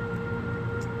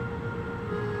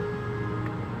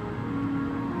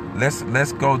let's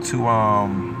go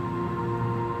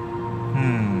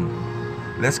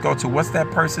to what's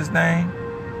that person's name?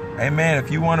 Amen.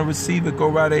 If you want to receive it, go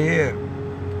right ahead.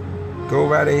 Go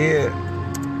right ahead.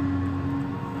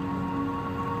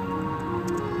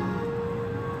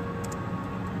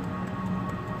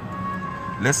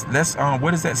 Let's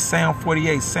what is that? Sound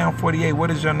 48. Sound 48. What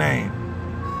is your name?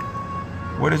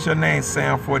 What is your name,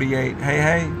 Sound 48?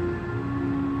 Hey.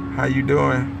 How you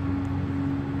doing?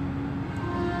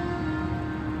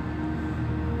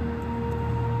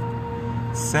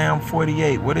 Sound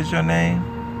 48. What is your name?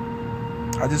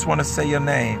 I just want to say your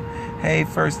name. Hey,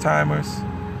 first timers.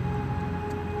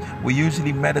 We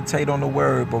usually meditate on the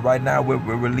word, but right now we're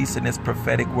releasing this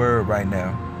prophetic word right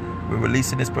now. We're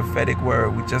releasing this prophetic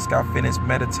word. We just got finished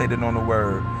meditating on the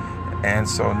word. And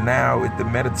so now the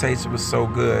meditation was so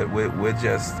good, we're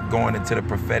just going into the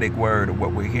prophetic word of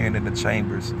what we're hearing in the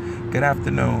chambers. Good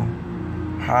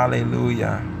afternoon.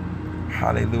 Hallelujah.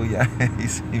 Hallelujah.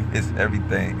 He missed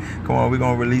everything. Come on, we're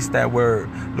going to release that word.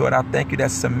 Lord, I thank you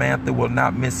that Samantha will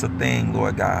not miss a thing,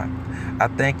 Lord God. I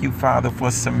thank you, Father,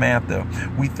 for Samantha.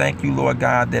 We thank you, Lord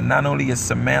God, that not only is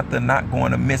Samantha not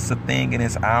going to miss a thing in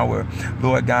this hour,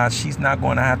 Lord God, she's not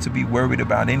going to have to be worried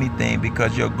about anything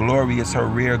because your glory is her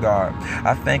rear guard.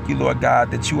 I thank you, Lord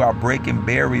God, that you are breaking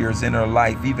barriers in her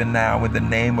life, even now, in the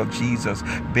name of Jesus.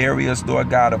 Barriers, Lord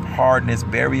God, of hardness,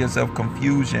 barriers of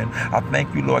confusion. I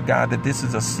thank you, Lord God, that this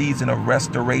is a season of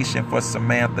restoration for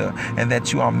Samantha and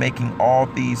that you are making all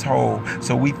things whole.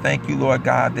 So we thank you, Lord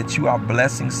God, that you are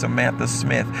blessing Samantha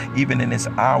Smith, even in this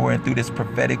hour and through this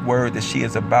prophetic word that she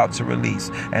is about to release.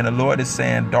 And the Lord is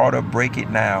saying, daughter, break it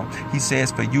now. He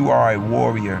says, for you are a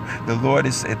warrior. The Lord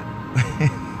is the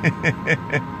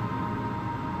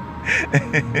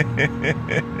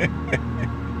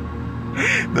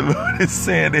Lord is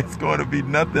saying there's going to be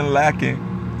nothing lacking.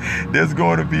 There's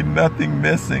going to be nothing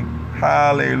missing.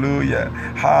 Hallelujah.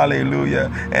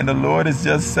 Hallelujah. And the Lord is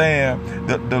just saying,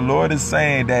 the Lord is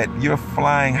saying that you're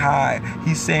flying high.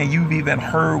 He's saying you've even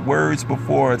heard words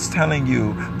before. It's telling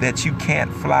you that you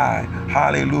can't fly.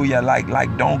 Hallelujah.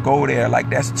 Like don't go there.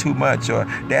 Like that's too much or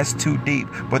that's too deep.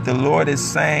 But the Lord is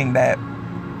saying that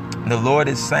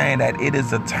it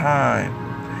is a time.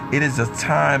 It is a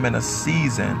time and a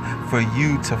season for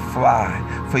you to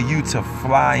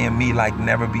fly in me like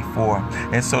never before.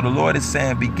 And so the Lord is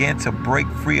saying, begin to break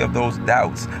free of those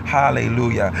doubts.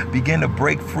 Hallelujah. Begin to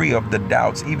break free of the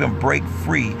doubts, even break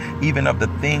free even of the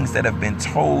things that have been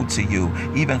told to you,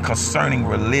 even concerning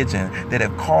religion that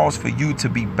have caused for you to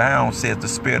be bound, says the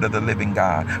Spirit of the living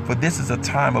God. For this is a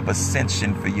time of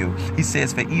ascension for you. He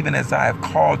says, for even as I have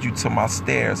called you to my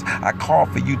stairs, I call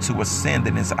for you to ascend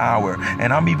in this hour.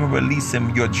 And I'm even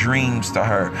releasing your dreams to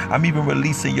her. I'm even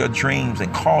releasing your dreams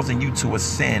and causing you to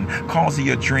ascend, causing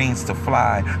your dreams to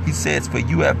fly. He says, for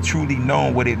you have truly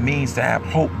known what it means to have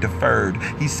hope deferred.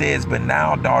 He says, but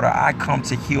now, daughter, I come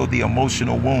to heal the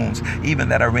emotional wounds, even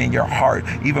that are in your heart,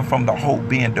 even from the hope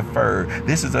being deferred.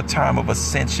 This is a time of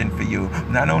ascension for you.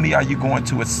 Not only are you going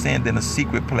to ascend in a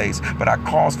secret place, but I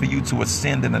cause for you to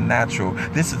ascend in the natural.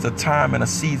 This is a time and a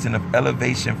season of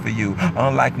elevation for you,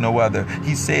 unlike no other.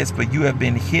 He says, for you have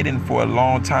been hidden for a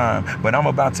long time, but I'm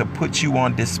about to put you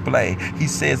on display. He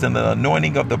says, and the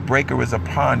anointing of the breaker is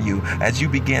upon you. As you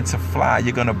begin to fly,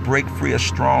 you're going to break free of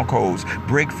strongholds,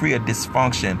 break free of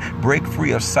dysfunction, break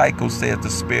free of cycles, says the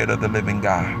Spirit of the living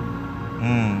God.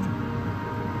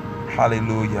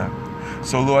 Hallelujah.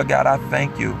 So, Lord God, I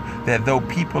thank you that though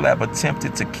people have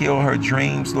attempted to kill her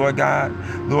dreams, Lord God,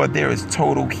 Lord, there is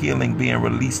total healing being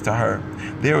released to her.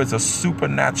 There is a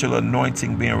supernatural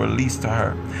anointing being released to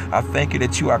her. I thank you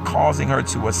that you are causing her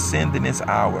to ascend in this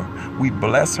hour. We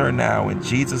bless her now in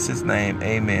Jesus' name.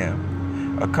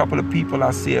 Amen. A couple of people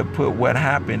I see have put, what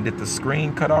happened? Did the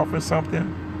screen cut off or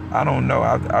something? I don't know.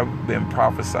 I've been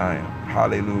prophesying.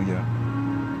 Hallelujah.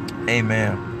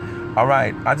 Amen. All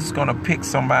right, I'm just gonna pick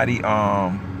somebody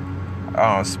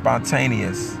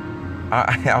spontaneous.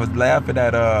 I was laughing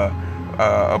at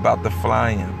about the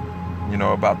flying,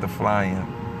 about the flying.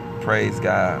 Praise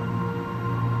God.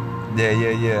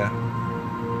 Yeah.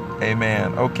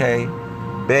 Amen. Okay,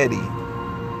 Betty.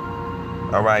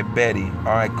 All right, Betty.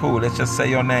 All right, cool. Let's just say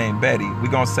your name, Betty. We're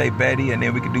going to say Betty, and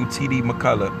then we can do T.D.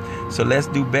 McCullough. So let's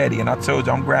do Betty. And I told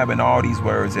you I'm grabbing all these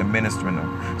words and ministering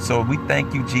them. So we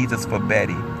thank you, Jesus, for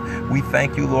Betty. We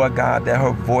thank you, Lord God, that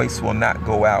her voice will not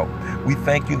go out. We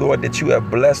thank you, Lord, that you have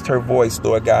blessed her voice,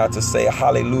 Lord God, to say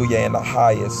hallelujah in the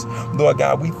highest. Lord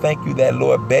God, we thank you that,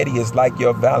 Lord, Betty is like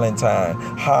your Valentine.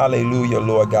 Hallelujah,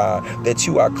 Lord God, that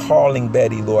you are calling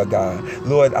Betty, Lord God.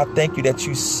 Lord, I thank you that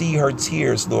you see her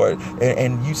tears, Lord,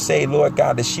 and you say, Lord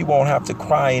God, that she won't have to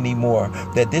cry anymore,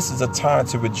 that this is a time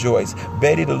to rejoice.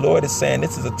 Betty, the Lord is saying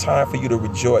this is a time for you to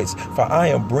rejoice, for I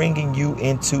am bringing you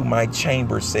into my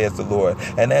chambers, says the Lord.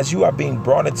 And as you are being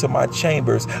brought into my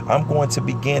chambers, I'm going to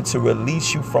begin to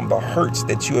release you from the hurts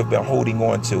that you have been holding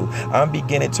on to. I'm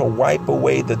beginning to wipe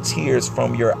away the tears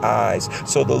from your eyes.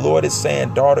 So the Lord is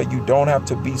saying, daughter, you don't have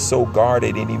to be so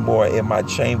guarded anymore in my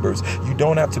chambers. You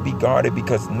don't have to be guarded,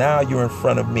 because now you're in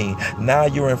front of me. Now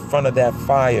you're in front of that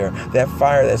fire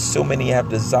that so many have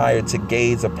desired to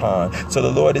gaze upon. So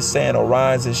the Lord is saying,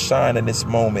 arise and shine in this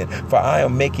moment, for I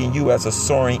am making you as a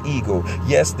soaring eagle.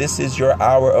 Yes, this is your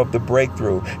hour of the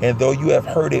breakthrough. And though you have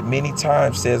heard it many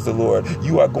times, says the Lord,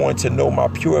 you are going to know my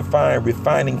purifying,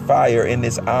 refining fire in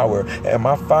this hour. And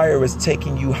my fire is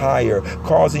taking you higher,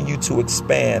 causing you to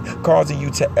expand, causing you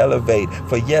to elevate.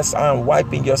 For yes, I am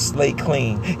wiping your slate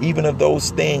clean, even of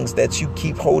those things that you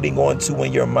keep holding on to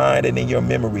in your mind and in your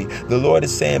memory. The Lord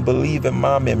is saying, believe in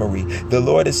my memory. The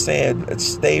Lord is saying,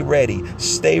 stay ready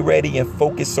and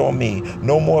focus on me.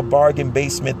 No more bargain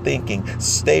basement thinking.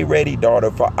 Stay ready,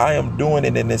 daughter, for I am doing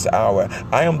it in this hour.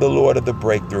 I am the Lord of the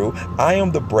breakthrough. I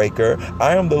am the breaker.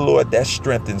 I am the Lord that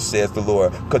strengthens, says the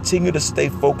Lord. Continue to stay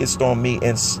focused on me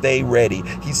and stay ready.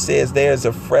 He says there's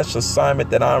a fresh assignment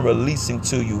that I'm releasing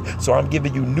to you. So I'm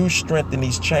giving you new strength in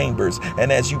these chambers.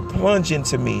 And as you plunge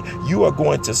into me, you are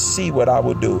going to see what I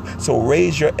will do. So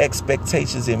raise your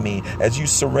expectations in me. As you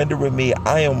surrender in me,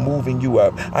 I am moving you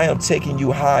up. I am taking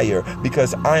you higher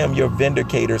because I am your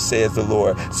vindicator, says the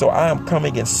Lord. So I am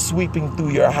coming and sweeping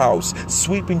through your house,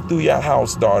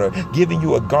 daughter, giving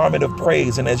you a garment of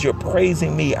praise. And as you're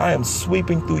praising me, I am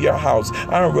sweeping through your house.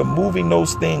 I am removing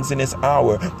those things in this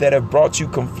hour that have brought you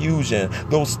confusion,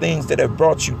 those things that have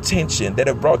brought you tension, that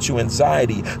have brought you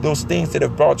anxiety, those things that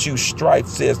have brought you strife,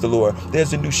 says the Lord.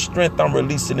 There's a new strength I'm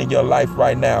releasing in your life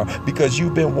right now because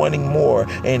you've been wanting more.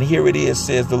 And here it is,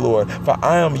 says the Lord, for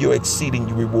I am your exceeding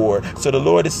reward. So the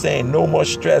Lord is saying, no more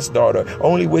stress, daughter.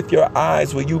 Only with your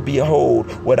eyes will you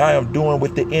behold what I am doing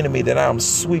with the enemy that I am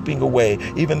sweeping away.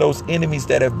 Even those enemies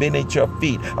that have been at your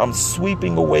feet, I'm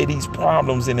sweeping away these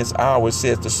problems in this hour,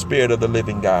 says the Spirit of the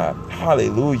living God.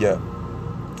 Hallelujah.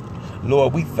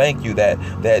 Lord, we thank you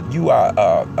that you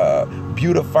are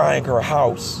beautifying her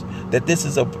house. That this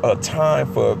is a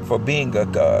time for being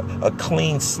a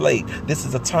clean slate. This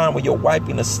is a time when you're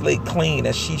wiping the slate clean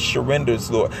as she surrenders,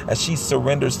 Lord, as she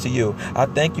surrenders to you. I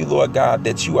thank you, Lord God,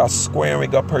 that you are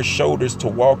squaring up her shoulders to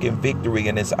walk in victory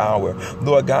in this hour.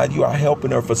 Lord God, you are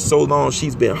helping her for so long.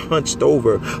 She's been hunched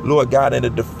over, Lord God, in a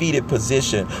defeated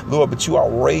position, Lord, but you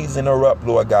are raising her up,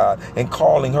 Lord God, and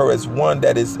calling her as one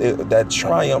that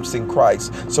triumphs in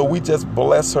Christ. So we just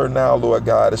bless her now, Lord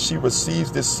God, as she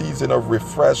receives this season of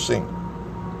refreshing.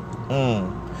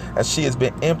 As she has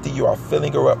been empty, you are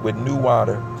filling her up with new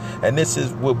water. And this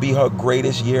will be her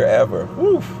greatest year ever.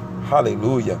 Woof.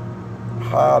 Hallelujah.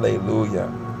 Hallelujah.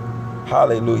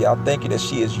 Hallelujah. I thank you that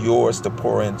she is yours to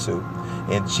pour into.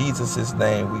 In Jesus'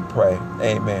 name we pray.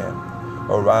 Amen.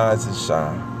 Arise and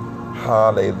shine.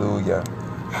 Hallelujah.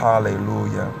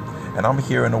 Hallelujah. And I'm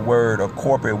hearing a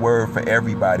corporate word for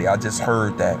everybody. I just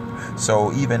heard that.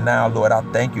 So even now, Lord, I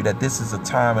thank you that this is a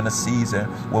time and a season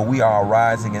where we are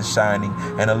rising and shining.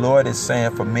 And the Lord is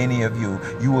saying for many of you,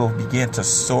 you will begin to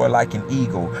soar like an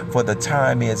eagle, for the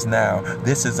time is now.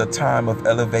 This is a time of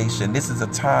elevation. This is a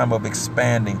time of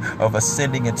expanding, of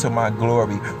ascending into my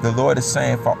glory. The Lord is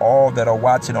saying for all that are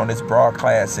watching on this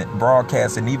broadcast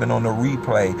and even on the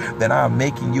replay, that I'm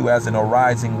making you as an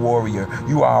arising warrior.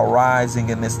 You are arising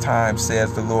in this time,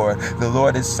 says the Lord. The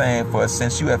Lord is saying, for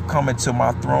since you have come into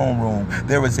my throne room,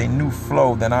 there is a new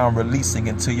flow that I'm releasing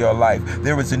into your life.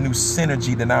 There is a new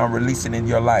synergy that I'm releasing in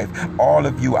your life. All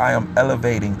of you I am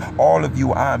elevating. All of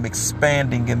you I am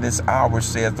expanding in this hour,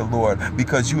 says the Lord,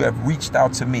 because you have reached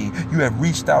out to me. You have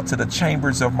reached out to the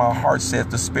chambers of my heart, says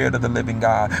the Spirit of the living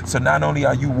God. So not only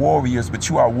are you warriors, but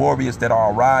you are warriors that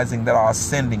are arising, that are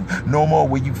ascending. No more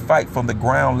will you fight from the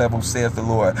ground level, says the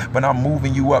Lord, but I'm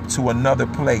moving you up to another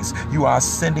place. You are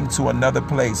ascending to another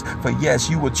place. For yes,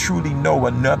 you will truly know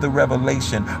another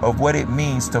revelation of what it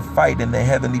means to fight in the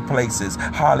heavenly places.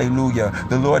 Hallelujah.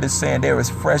 The Lord is saying there is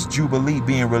fresh jubilee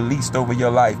being released over your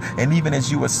life. And even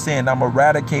as you ascend, I'm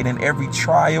eradicating every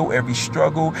trial, every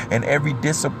struggle, and every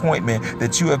disappointment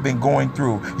that you have been going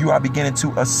through. You are beginning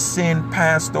to ascend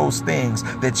past those things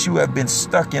that you have been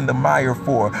stuck in the mire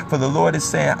for. For the Lord is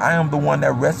saying, I am the one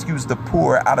that rescues the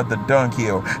poor out of the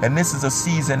dunghill. And this is a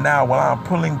season now when I'm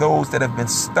pulling those that have been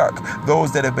stuck,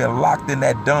 those that have been locked in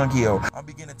that dunghill. I'm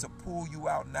beginning to pull you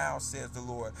out now, says the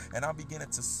Lord, and I'm beginning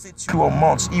to sit you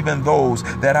amongst even those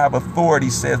that have authority,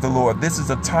 says the Lord. This is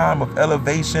a time of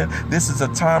elevation. This is a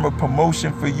time of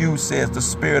promotion for you, says the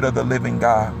Spirit of the living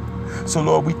God. So,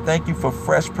 Lord, we thank you for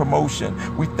fresh promotion.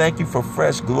 We thank you for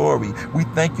fresh glory. We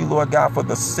thank you, Lord God, for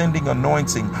the sending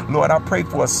anointing. Lord, I pray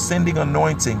for a sending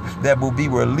anointing that will be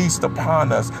released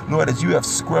upon us. Lord, as you have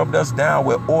scrubbed us down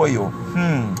with oil.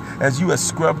 As you have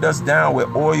scrubbed us down with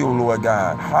oil, Lord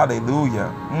God. Hallelujah.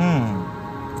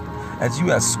 As you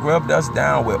have scrubbed us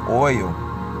down with oil,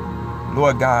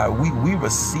 Lord God, we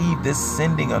receive this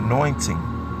sending anointing.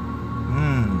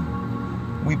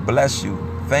 We bless you,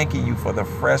 thanking you for the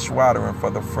fresh water and for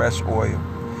the fresh oil.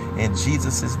 In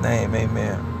Jesus' name,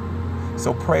 amen.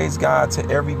 So praise God to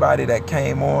everybody that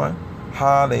came on.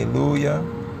 Hallelujah.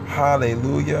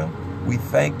 Hallelujah. We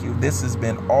thank you. This has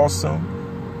been awesome.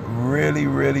 Really,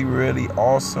 really, really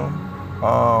awesome.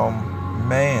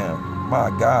 Man, my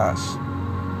gosh.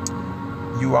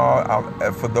 You all,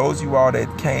 for those of you all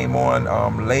that came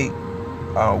on late,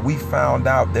 we found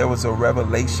out there was a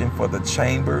revelation for the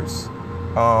chambers.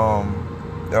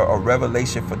 A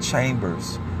revelation for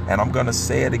chambers. And I'm going to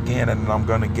say it again and then I'm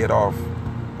going to get off.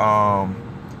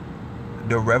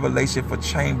 The revelation for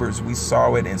chambers, we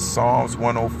saw it in Psalms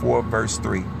 104 verse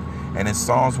 3. And in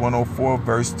Psalms 104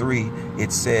 verse 3,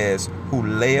 it says, who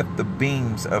layeth the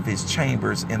beams of his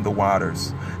chambers in the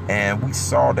waters. And we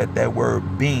saw that that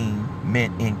word beam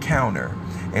meant encounter.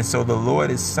 And so the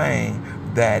Lord is saying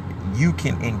that you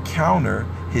can encounter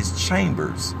his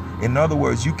chambers. In other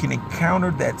words, you can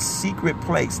encounter that secret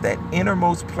place, that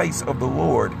innermost place of the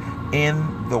Lord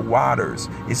in the waters.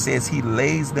 It says he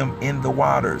lays them in the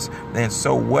waters. And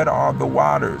so what are the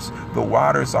waters? The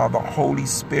waters are the Holy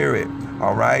Spirit.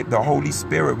 All right. The Holy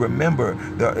Spirit. Remember,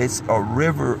 it's a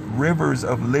rivers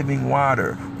of living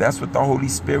water. That's what the Holy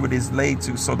Spirit is laid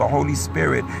to. So the Holy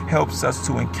Spirit helps us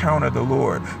to encounter the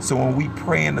Lord. So when we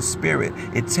pray in the Spirit,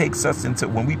 it takes us into,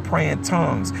 when we pray in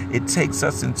tongues, it takes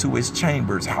us into his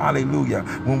chambers. Hallelujah.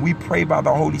 When we pray by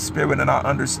the Holy Spirit and our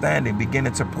understanding,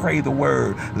 beginning to pray the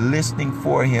word, listening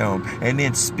for him, and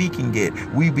then speaking it,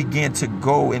 we begin to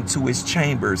go into his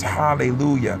chambers.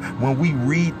 Hallelujah. When we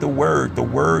read the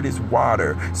word is water.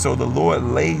 So the Lord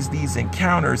lays these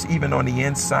encounters even on the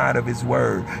inside of his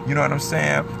word. You know what I'm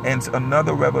saying? And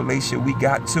another revelation we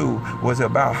got too was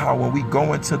about how when we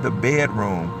go into the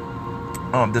bedroom,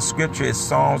 the scripture is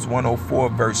Psalms 104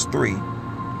 verse 3,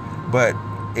 but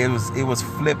it was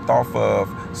flipped off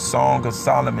of Song of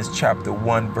Solomon chapter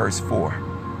 1 verse 4.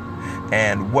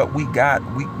 And what we got,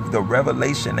 the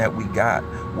revelation that we got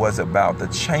was about the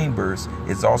chambers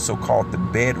is also called the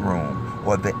bedroom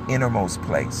or the innermost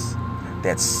place,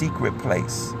 that secret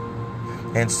place.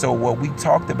 And so what we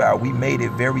talked about, we made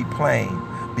it very plain,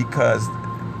 because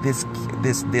this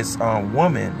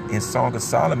woman in Song of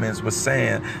Solomon was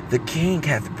saying, the king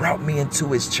hath brought me into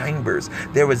his chambers.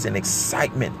 There was an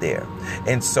excitement there.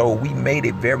 And so we made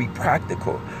it very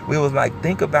practical. We was like,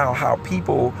 think about how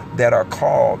people that are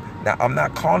called, now I'm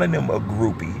not calling them a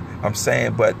groupie, I'm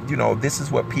saying, but you know, this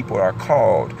is what people are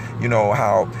called. You know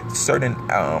how certain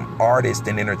artists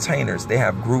and entertainers, they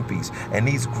have groupies, and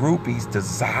these groupies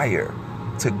desire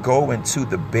to go into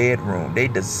the bedroom. They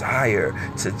desire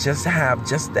to just have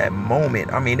just that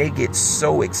moment. I mean, they get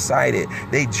so excited.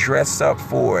 They dress up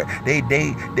for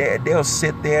it. They'll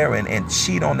sit there and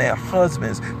cheat on their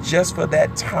husbands just for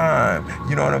that time.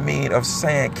 You know what I mean? Of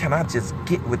saying, can I just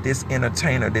get with this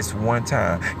entertainer this one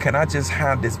time? Can I just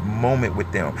have this moment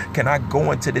with them? Can I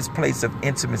go into this place of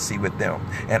intimacy with them?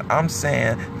 And I'm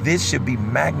saying this should be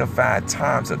magnified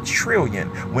times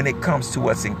 1,000,000,000 when it comes to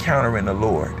us encountering the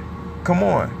Lord. Come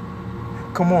on.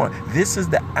 Come on. This is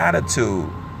the attitude.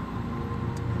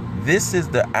 This is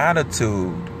the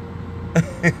attitude.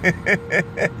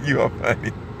 You are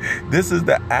funny. This is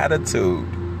the attitude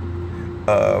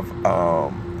of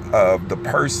the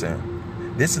person.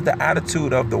 This is the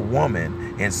attitude of the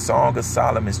woman in Song of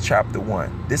Solomon chapter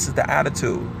 1. This is the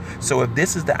attitude. So if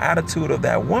this is the attitude of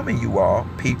that woman, you all,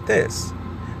 peep this,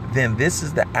 then this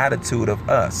is the attitude of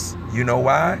us. You know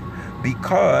why?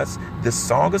 Because the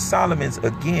Song of Solomon,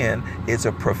 again, is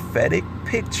a prophetic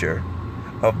picture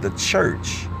of the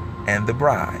church and the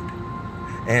bride.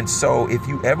 And so if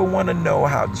you ever want to know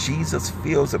how Jesus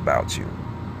feels about you,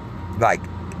 like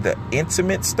the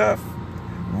intimate stuff,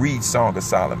 read Song of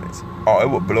Solomon. Oh, it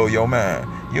will blow your mind.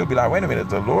 You'll be like, wait a minute,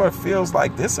 the Lord feels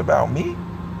like this about me?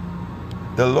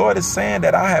 The Lord is saying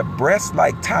that I have breasts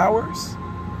like towers?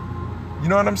 You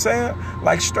know what I'm saying?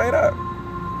 Like straight up.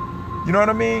 You know what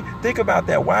I mean? Think about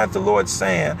that. Why is the Lord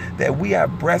saying that we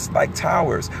have breasts like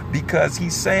towers? Because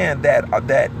he's saying that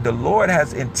the Lord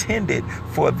has intended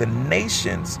for the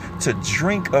nations to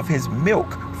drink of his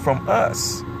milk from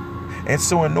us. And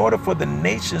so in order for the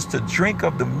nations to drink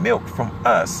of the milk from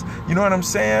us, you know what I'm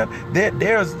saying?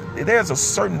 There's a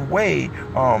certain way,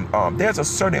 there's a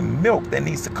certain milk that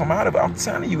needs to come out of it. I'm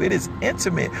telling you, it is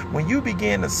intimate. When you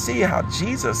begin to see how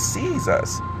Jesus sees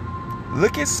us,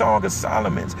 look at Song of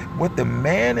Solomon. What the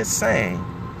man is saying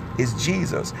is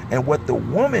Jesus. And what the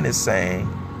woman is saying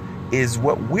is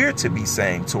what we're to be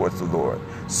saying towards the Lord.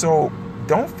 So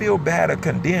don't feel bad or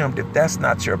condemned if that's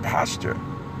not your posture.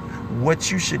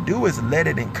 What you should do is let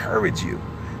it encourage you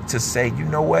to say, you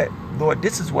know what, Lord,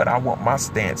 this is what I want my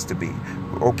stance to be.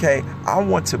 Okay, I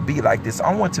want to be like this.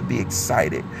 I want to be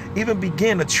excited. Even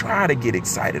begin to try to get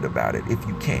excited about it if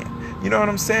you can. You know what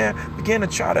I'm saying? Begin to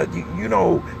try to,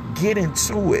 get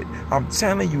into it. I'm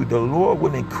telling you, the Lord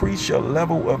will increase your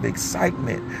level of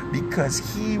excitement because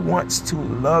he wants to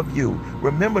love you.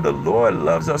 Remember, the Lord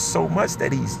loves us so much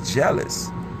that he's jealous.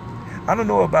 I don't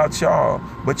know about y'all,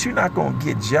 but you're not going to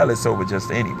get jealous over just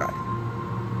anybody.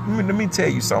 Let me tell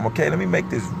you something, okay? Let me make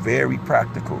this very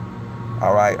practical.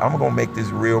 All right? I'm going to make this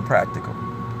real practical.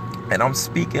 And I'm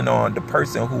speaking on the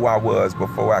person who I was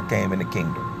before I came in the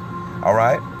kingdom. All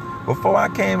right? Before I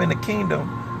came in the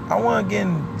kingdom, I wasn't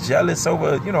getting jealous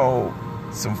over,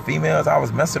 some females I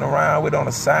was messing around with on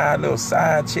the side, little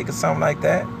side chick or something like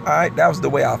that. All right? That was the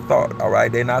way I thought. All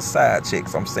right? They're not side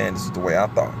chicks. I'm saying this is the way I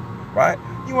thought. Right?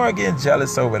 You weren't getting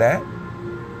jealous over that.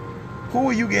 Who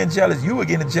were you getting jealous? You were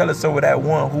getting jealous over that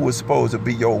one who was supposed to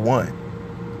be your one.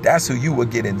 That's who you were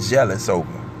getting jealous over.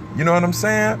 You know what I'm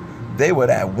saying? They were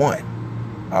that one.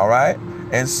 All right?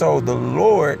 And so the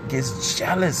Lord gets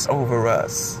jealous over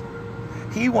us.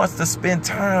 He wants to spend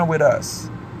time with us.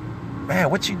 Man,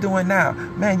 what you doing now?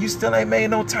 Man, you still ain't made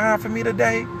no time for me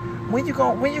today? When you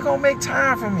gonna make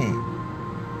time for me?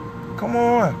 Come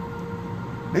on.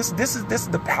 This is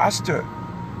the posture.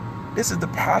 This is the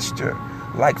posture.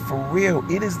 Like, for real,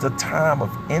 it is the time of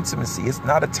intimacy. It's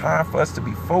not a time for us to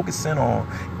be focusing on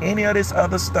any of this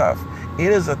other stuff.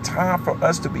 It is a time for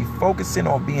us to be focusing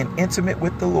on being intimate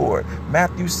with the Lord.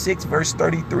 Matthew 6, verse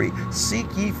 33. Seek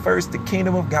ye first the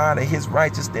kingdom of God and his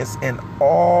righteousness, and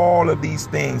all of these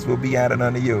things will be added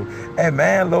unto you. Hey,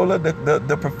 man, Lola,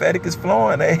 the prophetic is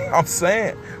flowing. Hey, I'm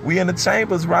saying, we in the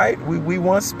chambers, right? We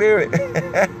one spirit.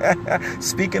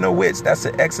 Speaking of which, that's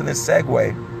an excellent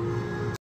segue.